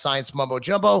into that science mumbo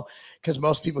jumbo because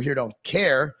most people here don't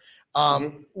care.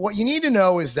 What you need to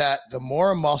know is that the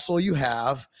more muscle you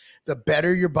have, the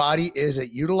better your body is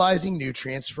at utilizing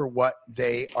nutrients for what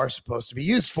they are supposed to be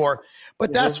used for.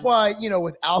 But that's why,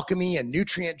 with Alchemy and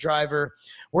Nutrient Driver,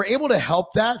 we're able to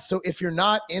help that. So if you're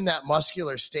not in that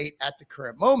muscular state at the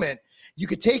current moment, you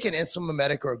could take an insulin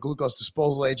mimetic or a glucose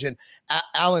disposal agent.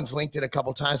 Alan's linked it a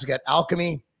couple times. We got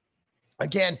Alchemy.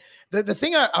 Again, the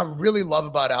thing I really love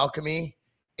about Alchemy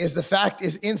is the fact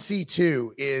is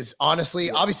NC2 is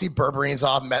honestly, obviously berberines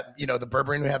off, the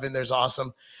berberine we have in there is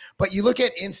awesome. But you look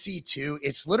at NC2,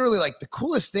 it's literally like the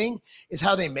coolest thing is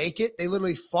how they make it. They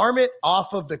literally farm it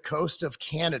off of the coast of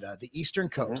Canada, the eastern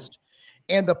coast.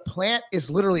 And the plant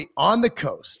is literally on the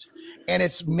coast. And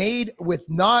it's made with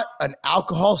not an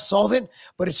alcohol solvent,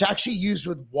 but it's actually used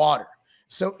with water.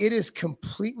 So it is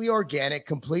completely organic,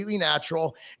 completely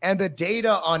natural. And the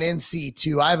data on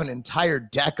NC2, I have an entire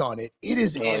deck on it. It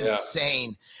is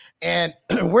insane. And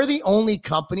we're the only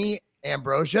company,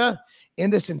 Ambrosia, in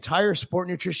this entire sport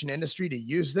nutrition industry to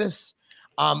use this.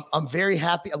 I'm very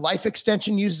happy. Life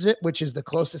Extension uses it, which is the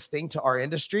closest thing to our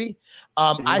industry.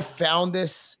 I found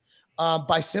this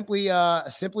by simply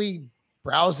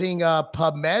browsing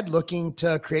PubMed, looking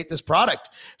to create this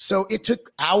product. So it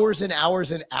took hours and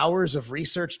hours and hours of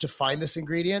research to find this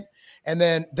ingredient. And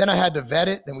then I had to vet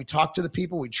it. Then we talked to the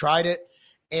people, we tried it,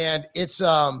 and it's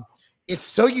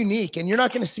so unique. And you're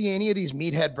not going to see any of these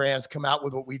meathead brands come out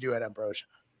with what we do at Ambrosia.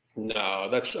 No,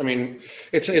 it's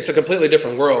a completely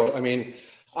different world. I mean,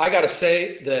 I got to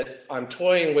say that I'm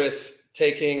toying with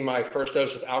taking my first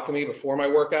dose of Alchemy before my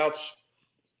workouts.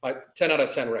 10 out of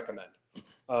 10 recommend.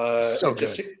 So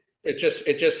good. It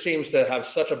just seems to have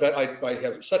such a better. I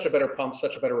have such a better pump,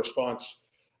 such a better response.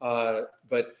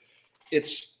 But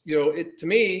it's to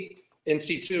me,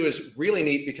 NC2 is really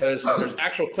neat because there's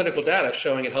actual clinical data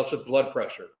showing it helps with blood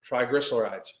pressure,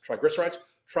 triglycerides.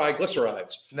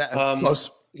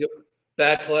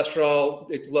 Bad cholesterol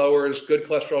it lowers, good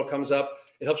cholesterol comes up.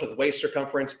 It helps with waist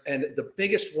circumference, and the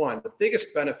biggest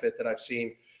benefit that I've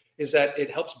seen is that it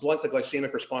helps blunt the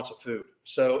glycemic response of food.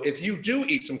 So if you do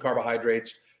eat some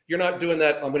carbohydrates, you're not doing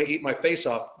that, I'm going to eat my face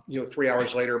off, 3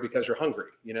 hours later because you're hungry,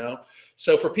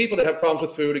 So for people that have problems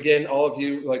with food, again, all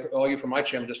you from my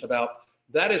channel, just about,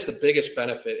 that is the biggest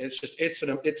benefit.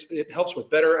 It helps with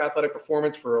better athletic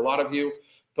performance for a lot of you,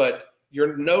 but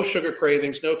you're no sugar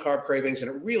cravings, no carb cravings,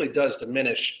 and it really does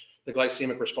diminish the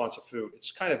glycemic response of food.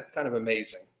 It's kind of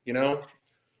amazing,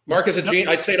 Marc is a genius.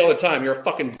 I say it all the time. You're a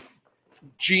fucking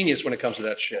genius when it comes to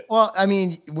that shit. Well, I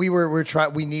mean, we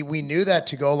knew that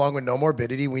to go along with no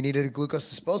morbidity, we needed a glucose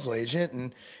disposal agent,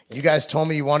 and you guys told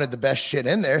me you wanted the best shit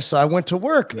in there, so I went to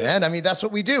work, man. I mean, that's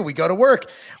what we do. We go to work.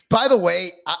 By the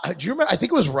way, do you remember? I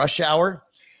think it was Rush Hour,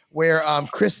 where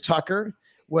Chris Tucker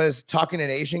was talking to an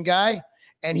Asian guy,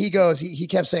 and he goes, he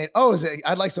kept saying, "Oh,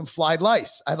 I'd like some fried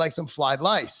rice. I'd like some fried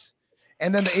rice,"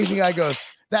 and then the Asian guy goes,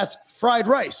 "That's fried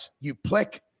rice, you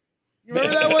plick." You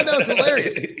remember that one? That was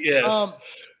hilarious. Yes.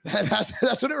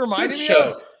 That's what it reminded me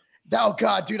of. Oh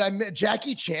God, dude, I met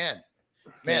Jackie Chan.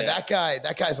 Man, that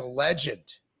guy's a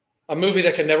legend. A movie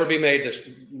that can never be made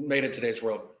in today's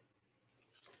world.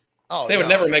 Oh, they would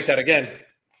never make that again,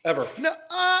 ever. No,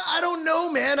 I don't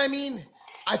know, man. I mean,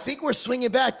 I think we're swinging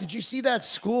back. Did you see that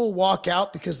school walk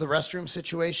out because of the restroom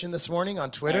situation this morning on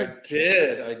Twitter? I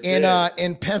did.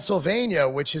 In Pennsylvania,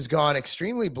 which has gone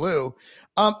extremely blue.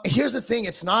 Here's the thing.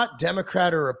 It's not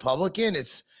Democrat or Republican.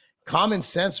 It's common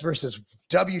sense versus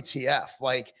WTF.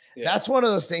 That's one of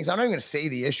those things. I'm not even going to say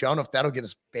the issue. I don't know if that'll get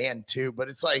us banned too, but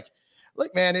it's like,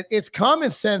 look, man, it's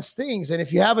common sense things. And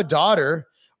if you have a daughter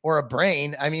or a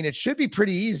brain. I mean, it should be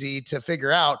pretty easy to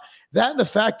figure out that. And the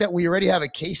fact that we already have a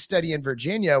case study in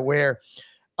Virginia where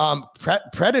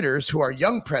predators who are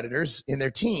young predators in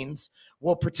their teens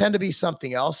will pretend to be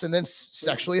something else and then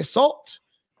sexually assault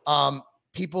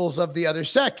peoples of the other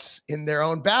sex in their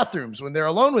own bathrooms when they're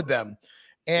alone with them.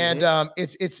 And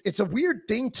it's a weird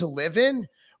thing to live in,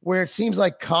 where it seems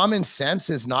like common sense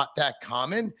is not that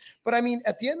common. But I mean,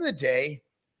 at the end of the day,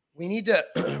 we need to,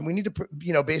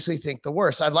 basically think the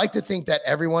worst. I'd like to think that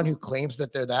everyone who claims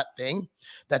that they're that thing,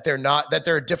 that they're not, that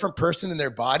they're a different person in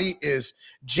their body is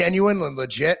genuine and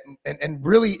legit and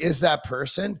really is that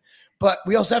person. But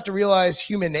we also have to realize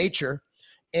human nature,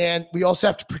 and we also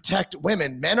have to protect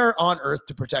women. Men are on earth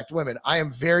to protect women. I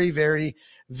am very, very,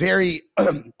 very,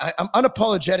 I'm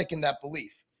unapologetic in that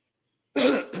belief.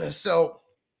 So,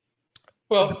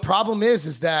 well, the problem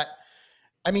is that,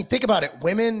 I mean, think about it.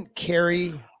 Women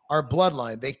carry our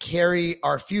bloodline. They carry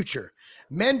our future.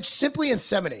 Men simply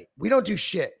inseminate. We don't do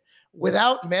shit.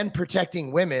 Without men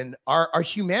protecting women, our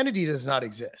humanity does not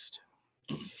exist.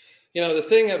 You know, the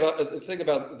thing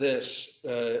about this,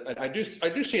 I do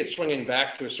see it swinging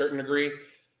back to a certain degree,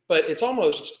 but it's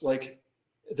almost like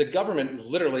the government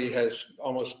literally has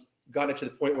almost gotten it to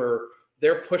the point where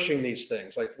they're pushing these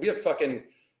things. Like we have fucking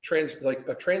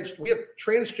we have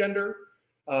transgender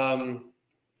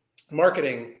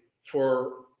marketing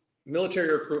for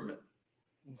military recruitment.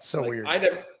 So weird.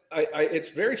 It's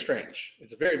very strange.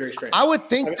 It's very, very strange. I would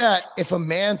think that if a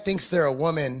man thinks they're a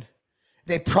woman,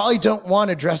 they probably don't want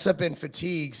to dress up in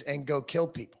fatigues and go kill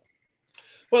people.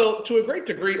 Well, to a great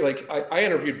degree, like I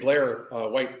interviewed Blair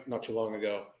White not too long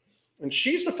ago, and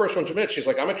she's the first one to admit, she's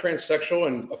like, I'm a transsexual,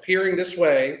 and appearing this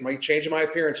way, changing my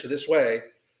appearance to this way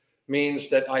means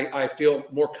that I feel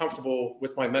more comfortable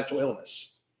with my mental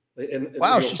illness.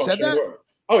 Wow, she said that? World.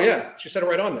 Oh yeah, she said it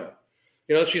right on there.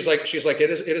 You know, she's like,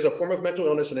 it is a form of mental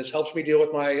illness, and this helps me deal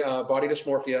with my body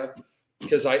dysmorphia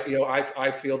because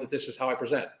I feel that this is how I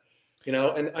present. You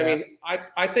know, and I mean,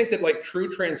 I think that like true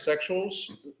transsexuals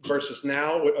versus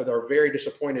now are very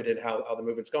disappointed in how the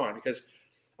movement's gone, because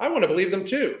I want to believe them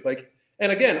too. Like,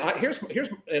 and again,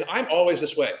 and I'm always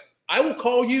this way. I will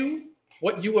call you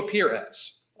what you appear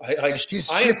as.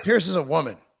 She appears as a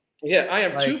woman. Yeah, I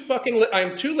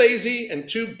am too lazy and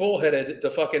too bullheaded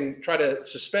to fucking try to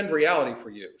suspend reality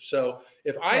for you. So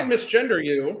if I misgender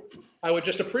you, I would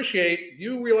just appreciate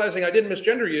you realizing I didn't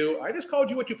misgender you. I just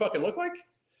called you what you fucking look like.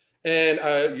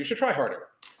 And you should try harder.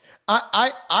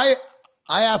 I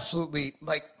absolutely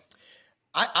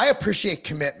I appreciate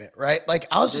commitment, right? Like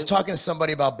I was just talking to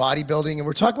somebody about bodybuilding, and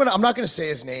we're talking about, I'm not going to say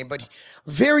his name, but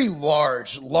very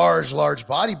large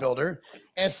bodybuilder.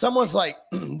 And someone's like,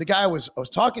 the guy I was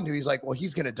talking to, he's like, well,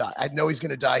 he's going to die. I know he's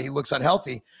going to die. He looks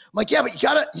unhealthy. I'm like, yeah, but you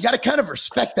gotta kind of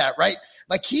respect that, right?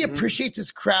 Like he appreciates his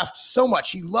craft so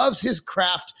much. He loves his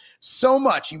craft so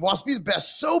much. He wants to be the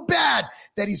best so bad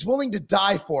that he's willing to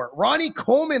die for it. Ronnie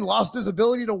Coleman lost his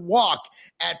ability to walk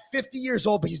at 50 years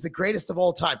old, but he's the greatest of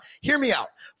all time. Hear me out.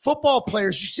 Football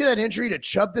players, you see that injury to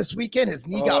Chubb this weekend? His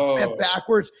knee got bent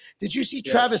backwards. Did you see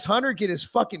Travis Hunter get his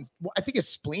I think his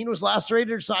spleen was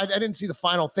lacerated or something. I didn't see the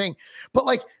final thing. But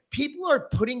like people are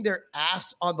putting their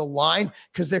ass on the line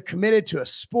because they're committed to a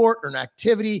sport or an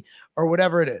activity or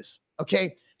whatever it is.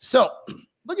 Okay. So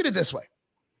look at it this way.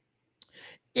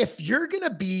 If you're going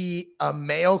to be a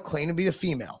male claiming to be a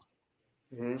female,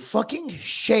 fucking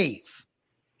shave.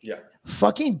 Yeah.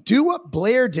 Fucking do what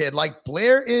Blair did. Like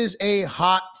Blair is a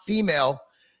hot female.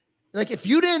 Like if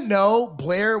you didn't know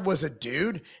Blair was a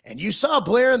dude and you saw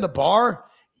Blair in the bar,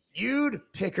 you'd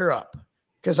pick her up.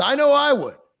 Because I know I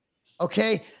would.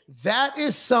 Okay. That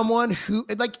is someone who,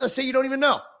 like, let's say you don't even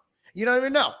know. You don't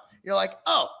even know. You're like,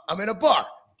 oh, I'm in a bar.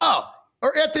 Oh,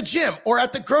 or at the gym or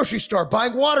at the grocery store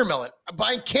buying watermelon,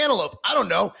 buying cantaloupe. I don't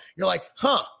know. You're like,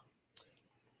 huh.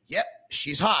 Yep,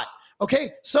 she's hot.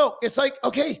 Okay. So it's like,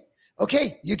 okay,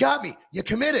 you got me. You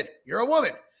committed. You're a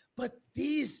woman. But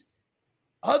these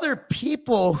other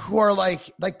people who are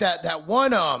like that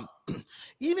one,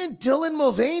 even Dylan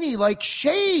Mulvaney, like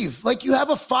shave, like you have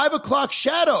a 5 o'clock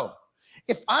shadow.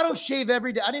 If I don't shave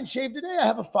every day, I didn't shave today. I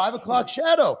have a 5 o'clock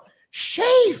shadow.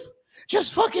 Shave,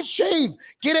 just fucking shave.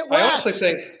 Get it waxed.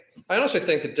 I honestly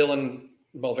think that Dylan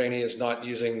Mulvaney is not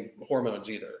using hormones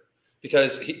either,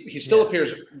 because he still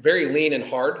appears very lean and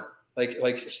hard. Like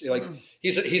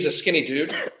he's a skinny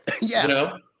dude. Yeah. You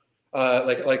know,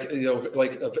 like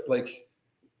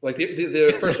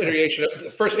the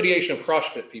first ideation of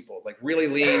CrossFit people, like really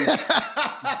lean,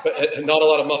 but not a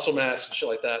lot of muscle mass and shit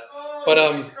like that. Oh, but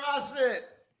CrossFit.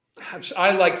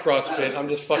 I like CrossFit. I'm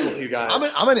just fucking with you guys.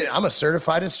 I'm a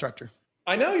certified instructor.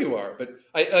 I know you are, but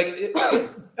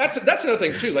that's another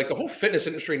thing too. Like the whole fitness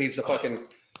industry needs to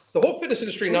the whole fitness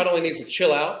industry not only needs to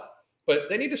chill out, but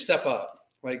they need to step up.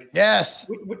 Like, yes,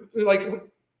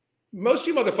 most of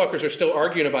you motherfuckers are still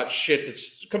arguing about shit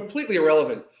that's completely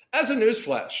irrelevant. As a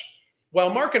newsflash, while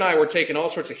Mark and I were taking all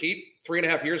sorts of heat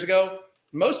 3.5 years ago,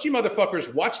 most of you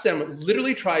motherfuckers watched them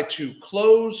literally try to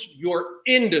close your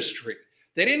industry.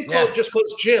 They didn't just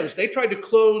close gyms. They tried to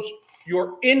close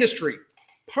your industry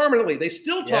permanently. They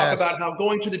still talk about how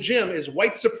going to the gym is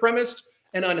white supremacist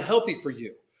and unhealthy for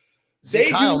you. They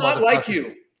do not like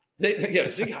you.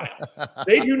 Zig Heil.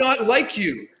 They do not like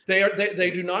you.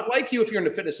 They do not like you if you're in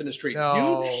the fitness industry.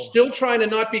 No. You still trying to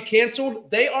not be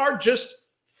canceled. They are just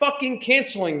fucking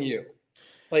canceling you.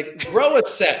 Like, grow a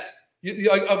set.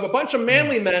 Like a bunch of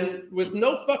manly men with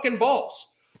no fucking balls.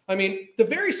 I mean, the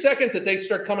very second that they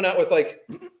start coming out with like,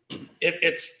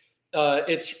 it's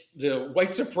the white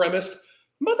supremacist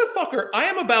motherfucker. I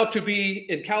am about to be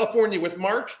in California with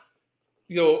Mark,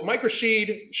 Mike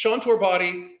Rashid, Sean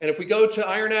Torbody, and if we go to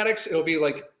Iron Addicts, it'll be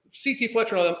like CT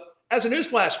Fletcher and all them. As a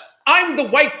newsflash, I'm the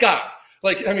white guy.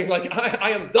 Like, I mean, like I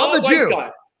am the white Jew.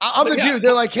 guy. I'm the Jew.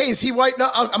 They're like, hey, is he white?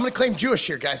 No, I'm going to claim Jewish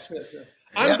here, guys.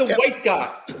 I'm the white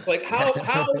guy. Like how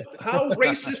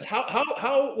racist,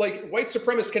 how like white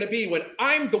supremacist can it be when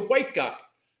I'm the white guy?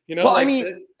 Well, I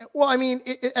mean,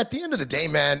 at the end of the day,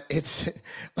 man, it's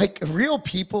like real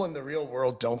people in the real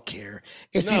world don't care.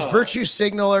 It's these virtue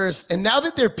signalers. And now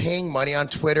that they're paying money on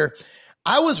Twitter,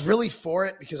 I was really for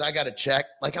it because I got a check.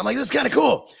 Like, I'm like, this is kind of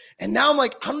cool. And now I'm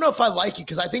like, I don't know if I like it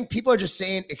because I think people are just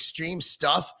saying extreme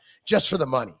stuff just for the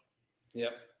money.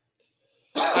 Yep.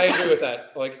 I agree with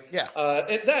that. Like,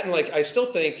 and like, I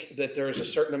still think that there is a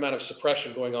certain amount of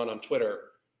suppression going on Twitter,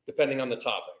 depending on the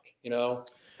topic,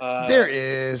 there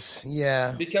is,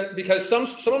 yeah. Because some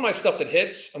of my stuff that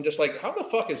hits, I'm just like, how the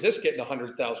fuck is this getting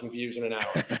 100,000 views in an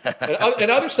hour? and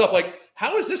other stuff like,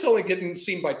 how is this only getting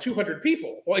seen by 200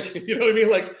 people? Like, you know what I mean?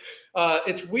 Like,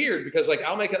 it's weird because like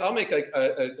I'll make like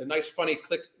a nice funny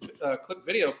clip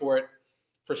video for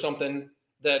something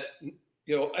that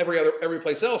every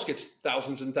place else gets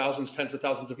thousands and thousands, tens of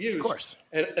thousands of views. Of course.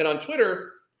 And on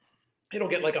Twitter, it'll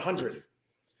get like 100.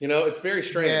 It's very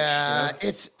strange. Yeah,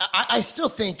 I still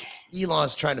think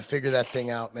Elon's trying to figure that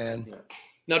thing out, man. Yeah.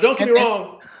 Now, don't get me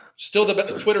wrong. Still,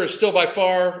 Twitter is still by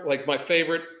far like my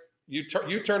favorite. You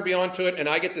turn me on to it, and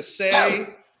I get to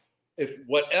say if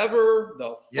whatever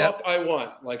the fuck I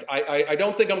want. Like I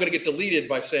don't think I'm going to get deleted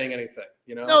by saying anything.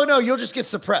 No, you'll just get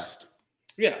suppressed.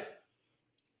 Yeah,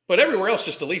 but everywhere else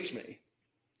just deletes me.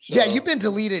 So, yeah, you've been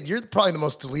deleted. You're probably the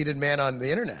most deleted man on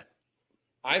the internet.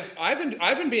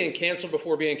 I've been being canceled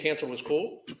before being canceled was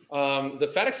cool.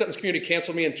 The fat acceptance community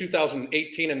canceled me in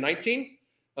 2018 and 19.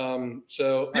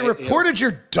 So they reported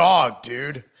your dog,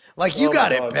 dude. Like you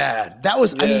got it bad. That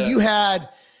was, I mean, you had,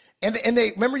 and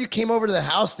they remember you came over to the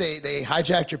house. They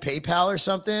hijacked your PayPal or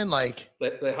something. Like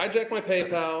they hijacked my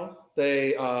PayPal.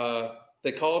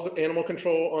 They called animal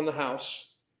control on the house.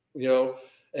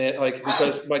 And like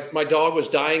because my dog was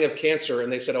dying of cancer,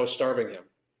 and they said I was starving him.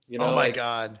 Oh my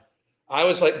God. I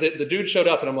was like, the dude showed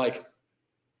up and I'm like,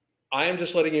 I am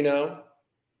just letting you know,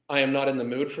 I am not in the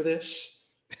mood for this.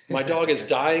 My dog is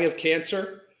dying of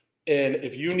cancer. And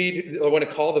if you want to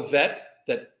call the vet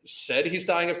that said he's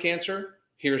dying of cancer,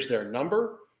 here's their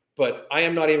number. But I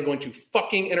am not even going to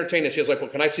fucking entertain this. He was like, well,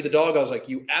 can I see the dog? I was like,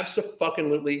 you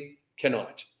abso-fucking-lutely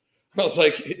cannot. I was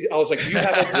like, you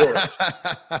have a warrant.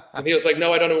 And he was like,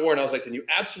 no, I don't have a warrant. I was like, then you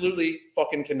absolutely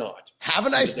fucking cannot. Have a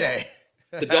nice day.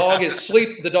 The dog is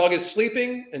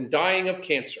sleeping and dying of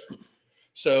cancer.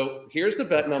 So here's the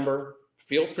vet number.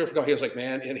 Feel free to go. He was like,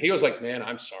 man, and he was like, man,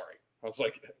 I'm sorry. I was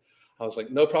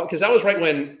like, no problem. Because that was right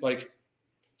when, like,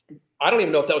 I don't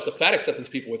even know if that was the fat acceptance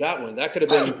people with that one. That could have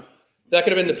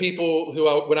been the people who,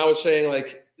 when I was saying,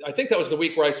 like, I think that was the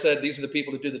week where I said these are the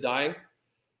people that do the dying.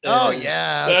 And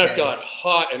that got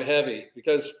hot and heavy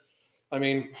because, I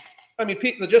mean,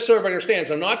 people, just so everybody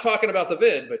understands, I'm not talking about the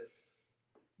vid, but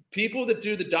people that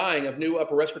do the dying of new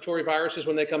upper respiratory viruses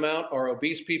when they come out are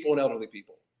obese people and elderly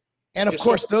people. And of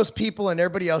course, those people and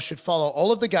everybody else should follow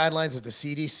all of the guidelines of the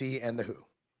CDC and the WHO.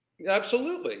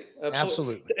 Absolutely.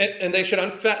 And they should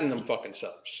unfatten them fucking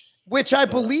selves. Which I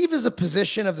believe is a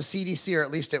position of the CDC, or at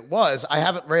least it was. I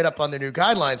haven't read up on the new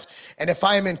guidelines. And if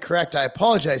I am incorrect, I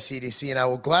apologize, CDC, and I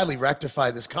will gladly rectify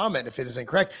this comment if it is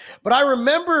incorrect. But I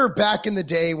remember back in the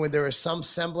day when there was some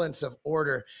semblance of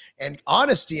order and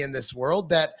honesty in this world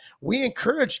that we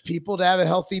encouraged people to have a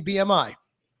healthy BMI.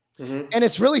 Mm-hmm. And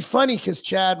it's really funny because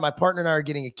Chad, my partner, and I are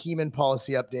getting a Keyman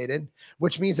policy updated,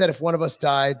 which means that if one of us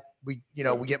died, we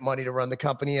get money to run the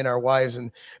company and our wives,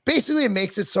 and basically it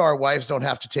makes it so our wives don't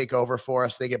have to take over for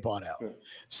us. They get bought out.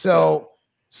 So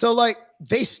like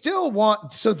they still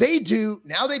want, so they do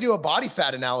a body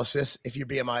fat analysis if your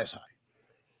BMI is high.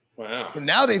 Wow. So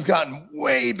now they've gotten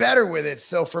way better with it.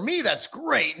 So for me, that's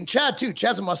great. And Chad too.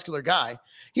 Chad's a muscular guy.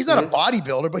 He's not a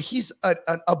bodybuilder, but he's an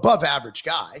above average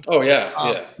guy. Oh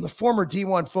yeah. The former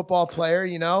D1 football player,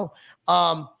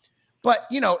 but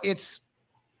it's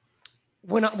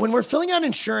when we're filling out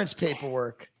insurance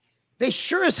paperwork, they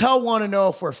sure as hell want to know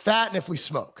if we're fat and if we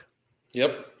smoke.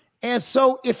 Yep. And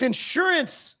so if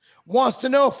insurance wants to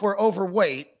know if we're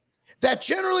overweight, that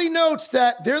generally notes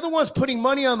that they're the ones putting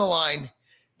money on the line,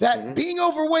 that being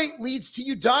overweight leads to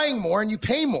you dying more and you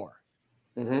pay more.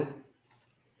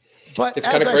 But it's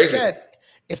as I crazy. said,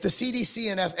 if the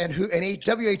CDC and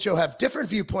WHO have different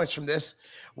viewpoints from this,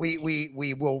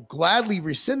 we will gladly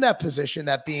rescind that position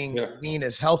that being lean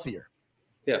is healthier.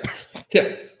 Yeah.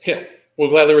 We'll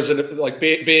gladly rescind it. Like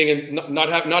being in not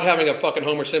having a fucking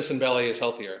Homer Simpson belly is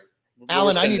healthier.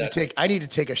 Alan, I need to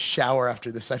take a shower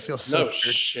after this. I feel so no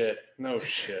weird.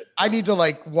 shit. I need to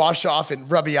like wash off and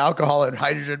rub the alcohol and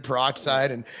hydrogen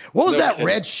peroxide. And what was that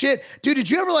red shit? Dude, did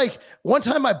you ever like one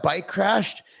time my bike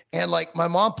crashed and like my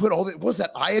mom put what was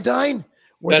that iodine?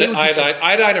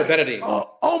 Iodine or betadine.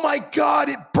 Oh my God,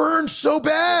 it burned so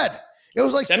bad. It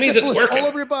was like that means it's working all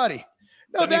over your body.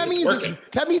 No, that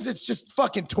means it's just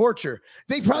fucking torture.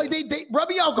 They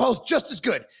rubbing alcohol is just as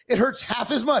good. It hurts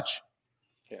half as much.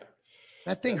 Yeah.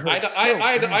 That thing hurts.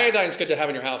 Iodine's good to have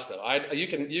in your house, though. You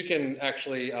can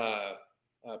actually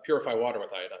purify water with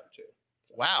iodine too.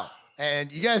 So. Wow,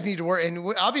 and you guys need to worry.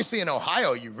 And obviously in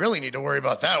Ohio, you really need to worry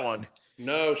about that one.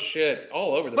 No shit,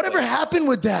 all over the. Whatever happened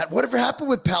with that? Whatever happened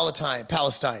with Palestine?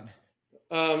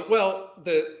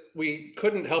 We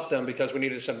couldn't help them because we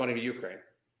needed to send money to Ukraine.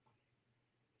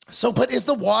 So, but is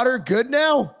the water good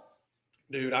now?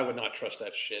 Dude, I would not trust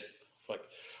that shit. Like,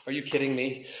 are you kidding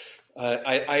me?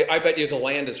 I bet you the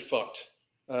land is fucked.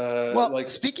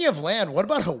 Speaking of land, what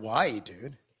about Hawaii,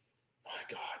 dude? My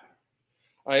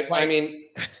God. I mean,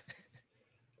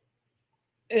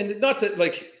 and not to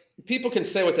like, people can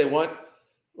say what they want,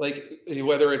 like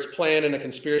whether it's planned in a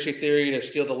conspiracy theory to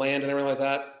steal the land and everything like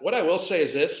that. What I will say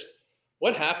is this: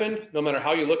 what happened, no matter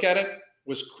how you look at it,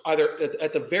 was either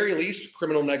at the very least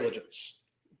criminal negligence.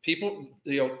 People,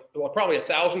 probably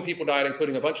 1,000 people died,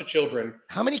 including a bunch of children.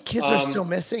 How many kids are still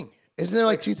missing? Isn't there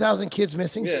like 2,000 kids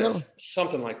missing still?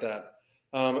 Something like that.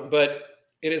 But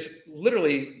it is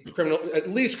literally at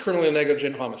least criminally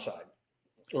negligent homicide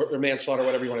or manslaughter,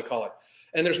 whatever you want to call it.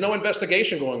 And there's no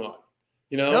investigation going on,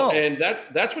 and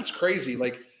that's what's crazy.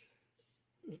 Like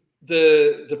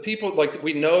the people, like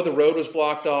we know the road was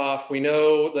blocked off. We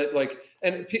know that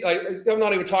and I'm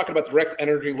not even talking about the direct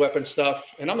energy weapon stuff.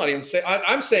 And I'm not even saying,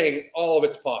 I'm saying all of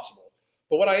it's possible.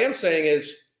 But what I am saying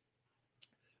is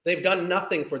they've done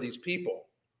nothing for these people,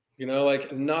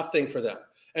 nothing for them.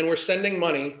 And we're sending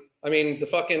money. I mean, the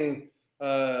fucking,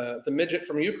 the midget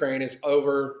from Ukraine is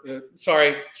over.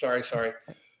 Sorry.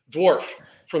 Dwarf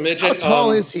from midget. How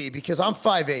tall is he? Because I'm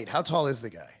 5'8". How tall is the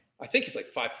guy? I think he's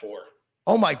like 5'4".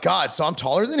 Oh my God. So I'm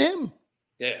taller than him?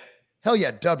 Yeah. Hell yeah.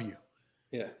 W.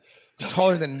 Yeah.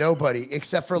 Taller than nobody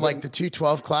except for like the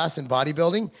 212 class in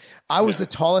bodybuilding. I was the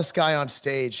tallest guy on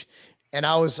stage, and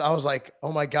I was like,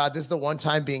 oh my God, this is the one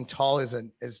time being tall is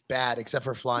bad except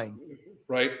for flying.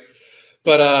 Right.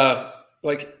 But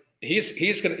like he's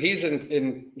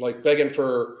in like begging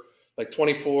for like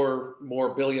 $24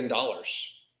 more billion,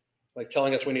 like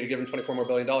telling us we need to give him $24 more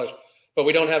billion, but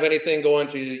we don't have anything going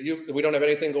to you. We don't have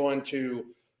anything going to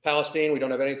Palestine. We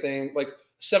don't have anything like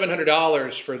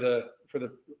 $700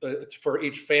 for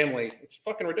each family. It's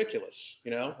fucking ridiculous,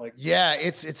 Yeah,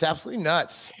 it's absolutely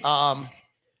nuts. My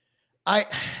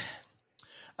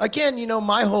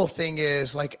whole thing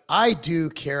is like I do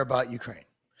care about Ukraine.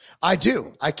 I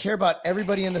do. I care about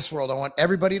everybody in this world. I want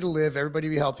everybody to live, everybody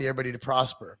to be healthy, everybody to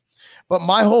prosper. But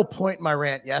my whole point in my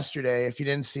rant yesterday, if you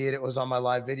didn't see it, it was on my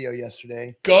live video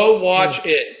yesterday. Go watch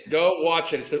it.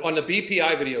 It's on the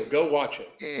BPI video. Go watch it.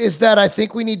 Is that I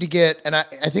think we need to get, and I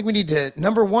think we need to,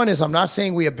 number one is I'm not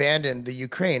saying we abandon the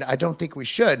Ukraine. I don't think we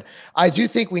should. I do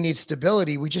think we need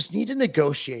stability. We just need to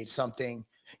negotiate something,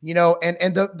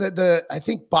 and I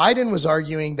think Biden was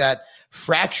arguing that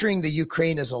fracturing the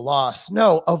Ukraine is a loss.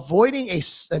 No, avoiding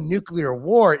a nuclear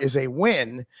war is a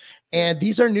win. And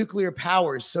these are nuclear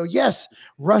powers. So yes,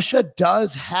 Russia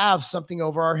does have something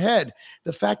over our head.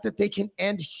 The fact that they can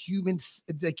end humans,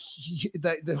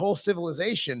 the whole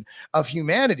civilization of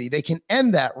humanity, they can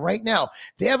end that right now.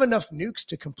 They have enough nukes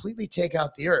to completely take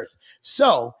out the earth.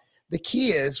 So the key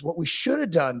is what we should have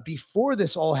done before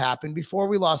this all happened, before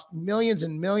we lost millions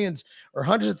and millions or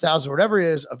hundreds of thousands, or whatever it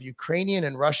is, of Ukrainian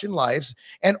and Russian lives.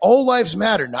 And all lives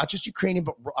matter, not just Ukrainian,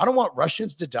 but I don't want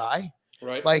Russians to die.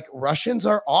 Right. Like, Russians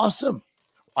are awesome.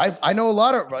 I know a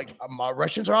lot of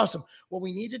Russians are awesome. What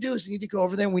we need to do is we need to go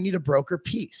over there and we need to broker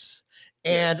peace.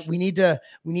 And we need to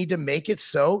make it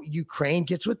so Ukraine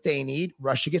gets what they need,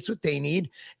 Russia gets what they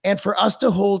need. And for us to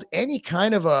hold any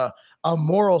kind of a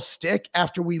moral stick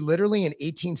after we literally in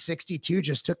 1862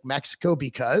 just took Mexico,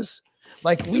 because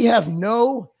like we have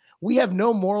no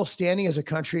moral standing as a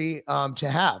country to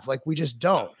have. Like, we just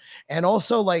don't. And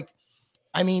also, like,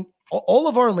 I mean, all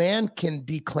of our land can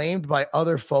be claimed by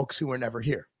other folks who were never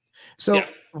here. So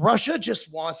Russia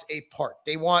just wants a part.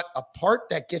 They want a part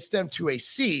that gets them to a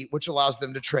sea, which allows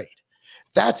them to trade.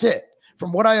 That's it.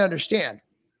 From what I understand,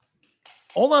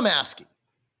 all I'm asking,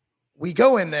 we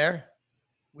go in there,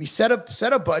 we set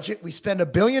a budget, we spend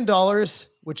 $1 billion,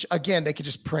 which again, they could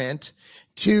just print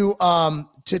to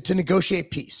negotiate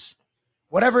peace,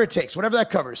 whatever it takes, whatever that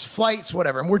covers, flights,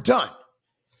 whatever. And we're done.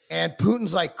 And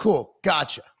Putin's like, cool,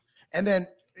 gotcha. And then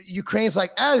Ukraine's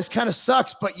like, this kind of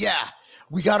sucks, but yeah,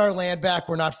 we got our land back.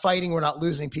 We're not fighting. We're not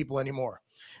losing people anymore.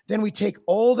 Then we take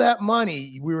all that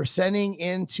money we were sending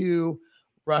into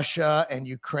Russia and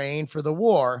Ukraine for the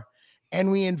war, and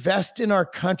we invest in our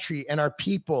country and our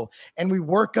people, and we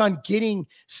work on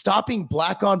stopping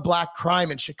black on black crime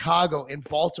in Chicago, in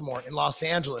Baltimore, in Los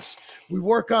Angeles. We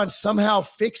work on somehow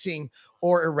fixing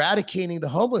or eradicating the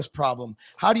homeless problem.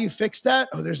 How do you fix that?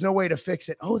 Oh, there's no way to fix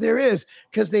it. Oh, there is,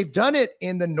 because they've done it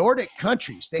in the Nordic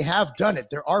countries. They have done it.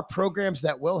 There are programs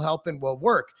that will help and will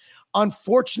work.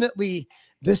 Unfortunately,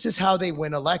 this is how they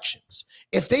win elections.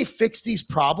 If they fix these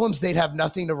problems, they'd have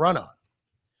nothing to run on.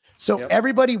 So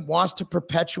everybody wants to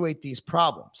perpetuate these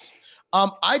problems.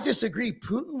 I disagree.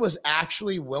 Putin was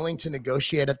actually willing to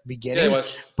negotiate at the beginning,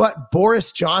 but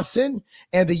Boris Johnson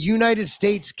and the United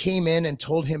States came in and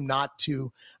told him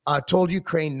told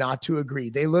Ukraine not to agree.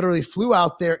 They literally flew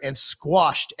out there and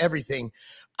squashed everything.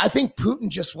 I think Putin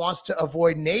just wants to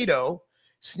avoid NATO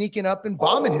sneaking up and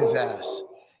bombing his ass.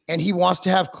 And he wants to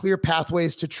have clear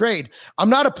pathways to trade. I'm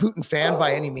not a Putin fan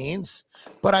by any means,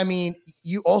 but I mean,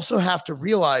 you also have to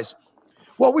realize,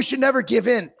 well, we should never give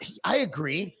in. I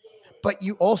agree. But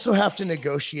you also have to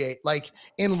negotiate. Like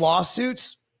in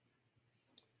lawsuits,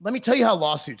 let me tell you how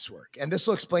lawsuits work. And this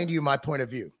will explain to you my point of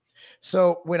view.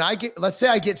 So when let's say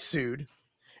I get sued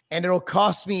and it'll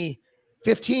cost me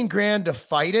 15 grand to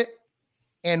fight it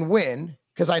and win,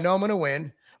 because I know I'm going to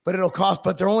win,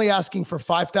 but they're only asking for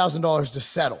 $5,000 to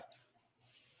settle.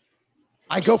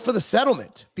 I go for the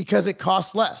settlement because it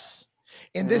costs less.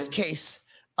 In this case,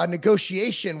 a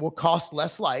negotiation will cost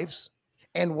less lives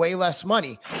and way less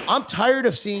money. I'm tired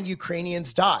of seeing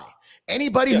Ukrainians die.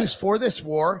 Anybody who's for this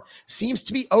war seems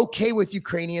to be okay with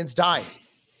Ukrainians dying.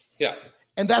 Yeah.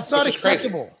 And that's not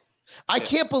acceptable. I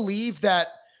can't believe that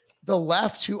the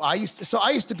left, I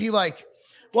used to be like,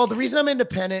 well, the reason I'm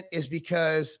independent is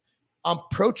because I'm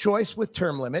pro-choice with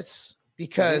term limits,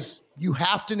 because you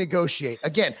have to negotiate.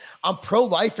 Again, I'm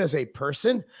pro-life as a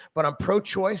person, but I'm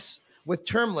pro-choice with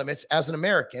term limits as an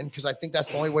American, because I think that's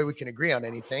the only way we can agree on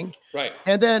anything. Right.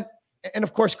 And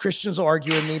of course, Christians will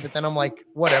argue with me, but then I'm like,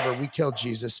 whatever, we killed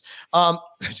Jesus.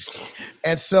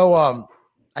 And so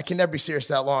I can never be serious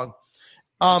that long.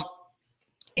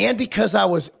 And because I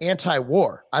was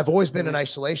anti-war, I've always been an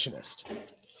isolationist.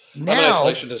 Now, I'm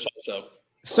an isolationist also.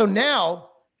 So now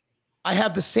I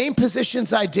have the same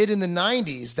positions I did in the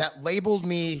 90s that labeled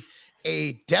me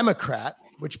a Democrat,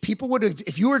 which people would have,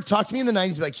 if you were to talk to me in the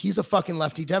 90s, be like, he's a fucking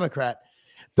lefty Democrat.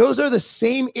 Those are the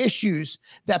same issues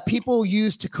that people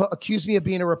use to accuse me of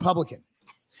being a Republican.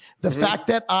 The fact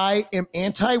that I am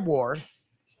anti-war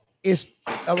it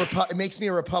makes me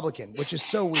a Republican, which is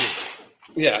so weird.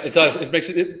 Yeah, it does. It makes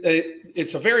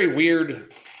it's a very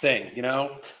weird thing, you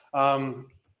know?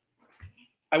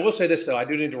 I will say this though, I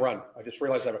do need to run. I just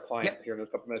realized I have a client here in a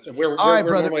couple minutes, and we're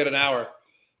normally at an hour.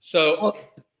 So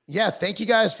thank you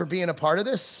guys for being a part of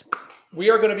this. We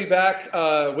are going to be back.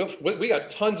 We got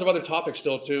tons of other topics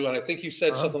still too, and I think you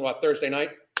said something about Thursday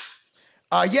night.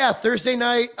 Thursday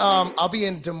night. I'll be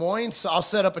in Des Moines, so I'll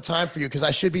set up a time for you because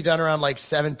I should be done around like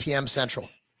 7 p.m. Central.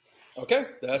 Okay,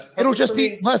 it'll just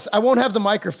be less. I won't have the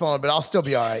microphone, but I'll still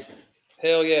be all right.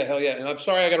 Hell yeah. And I'm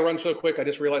sorry I got to run so quick. I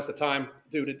just realized the time,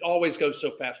 dude. It always goes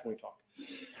so fast when we talk.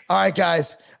 All right,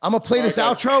 guys. I'm gonna play this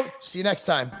outro. See you next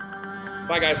time.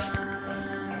 Bye, guys.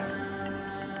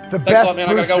 The best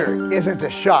booster isn't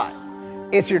a shot.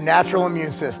 It's your natural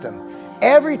immune system.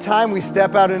 Every time we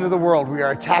step out into the world, we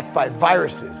are attacked by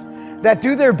viruses that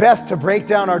do their best to break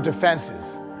down our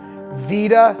defenses.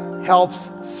 Vita helps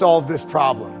solve this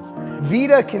problem.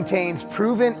 Vita contains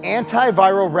proven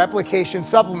antiviral replication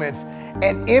supplements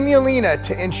and Imulina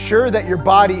to ensure that your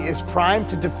body is primed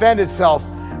to defend itself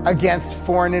against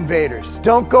foreign invaders.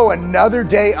 Don't go another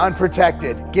day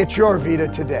unprotected. Get your Vita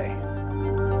today.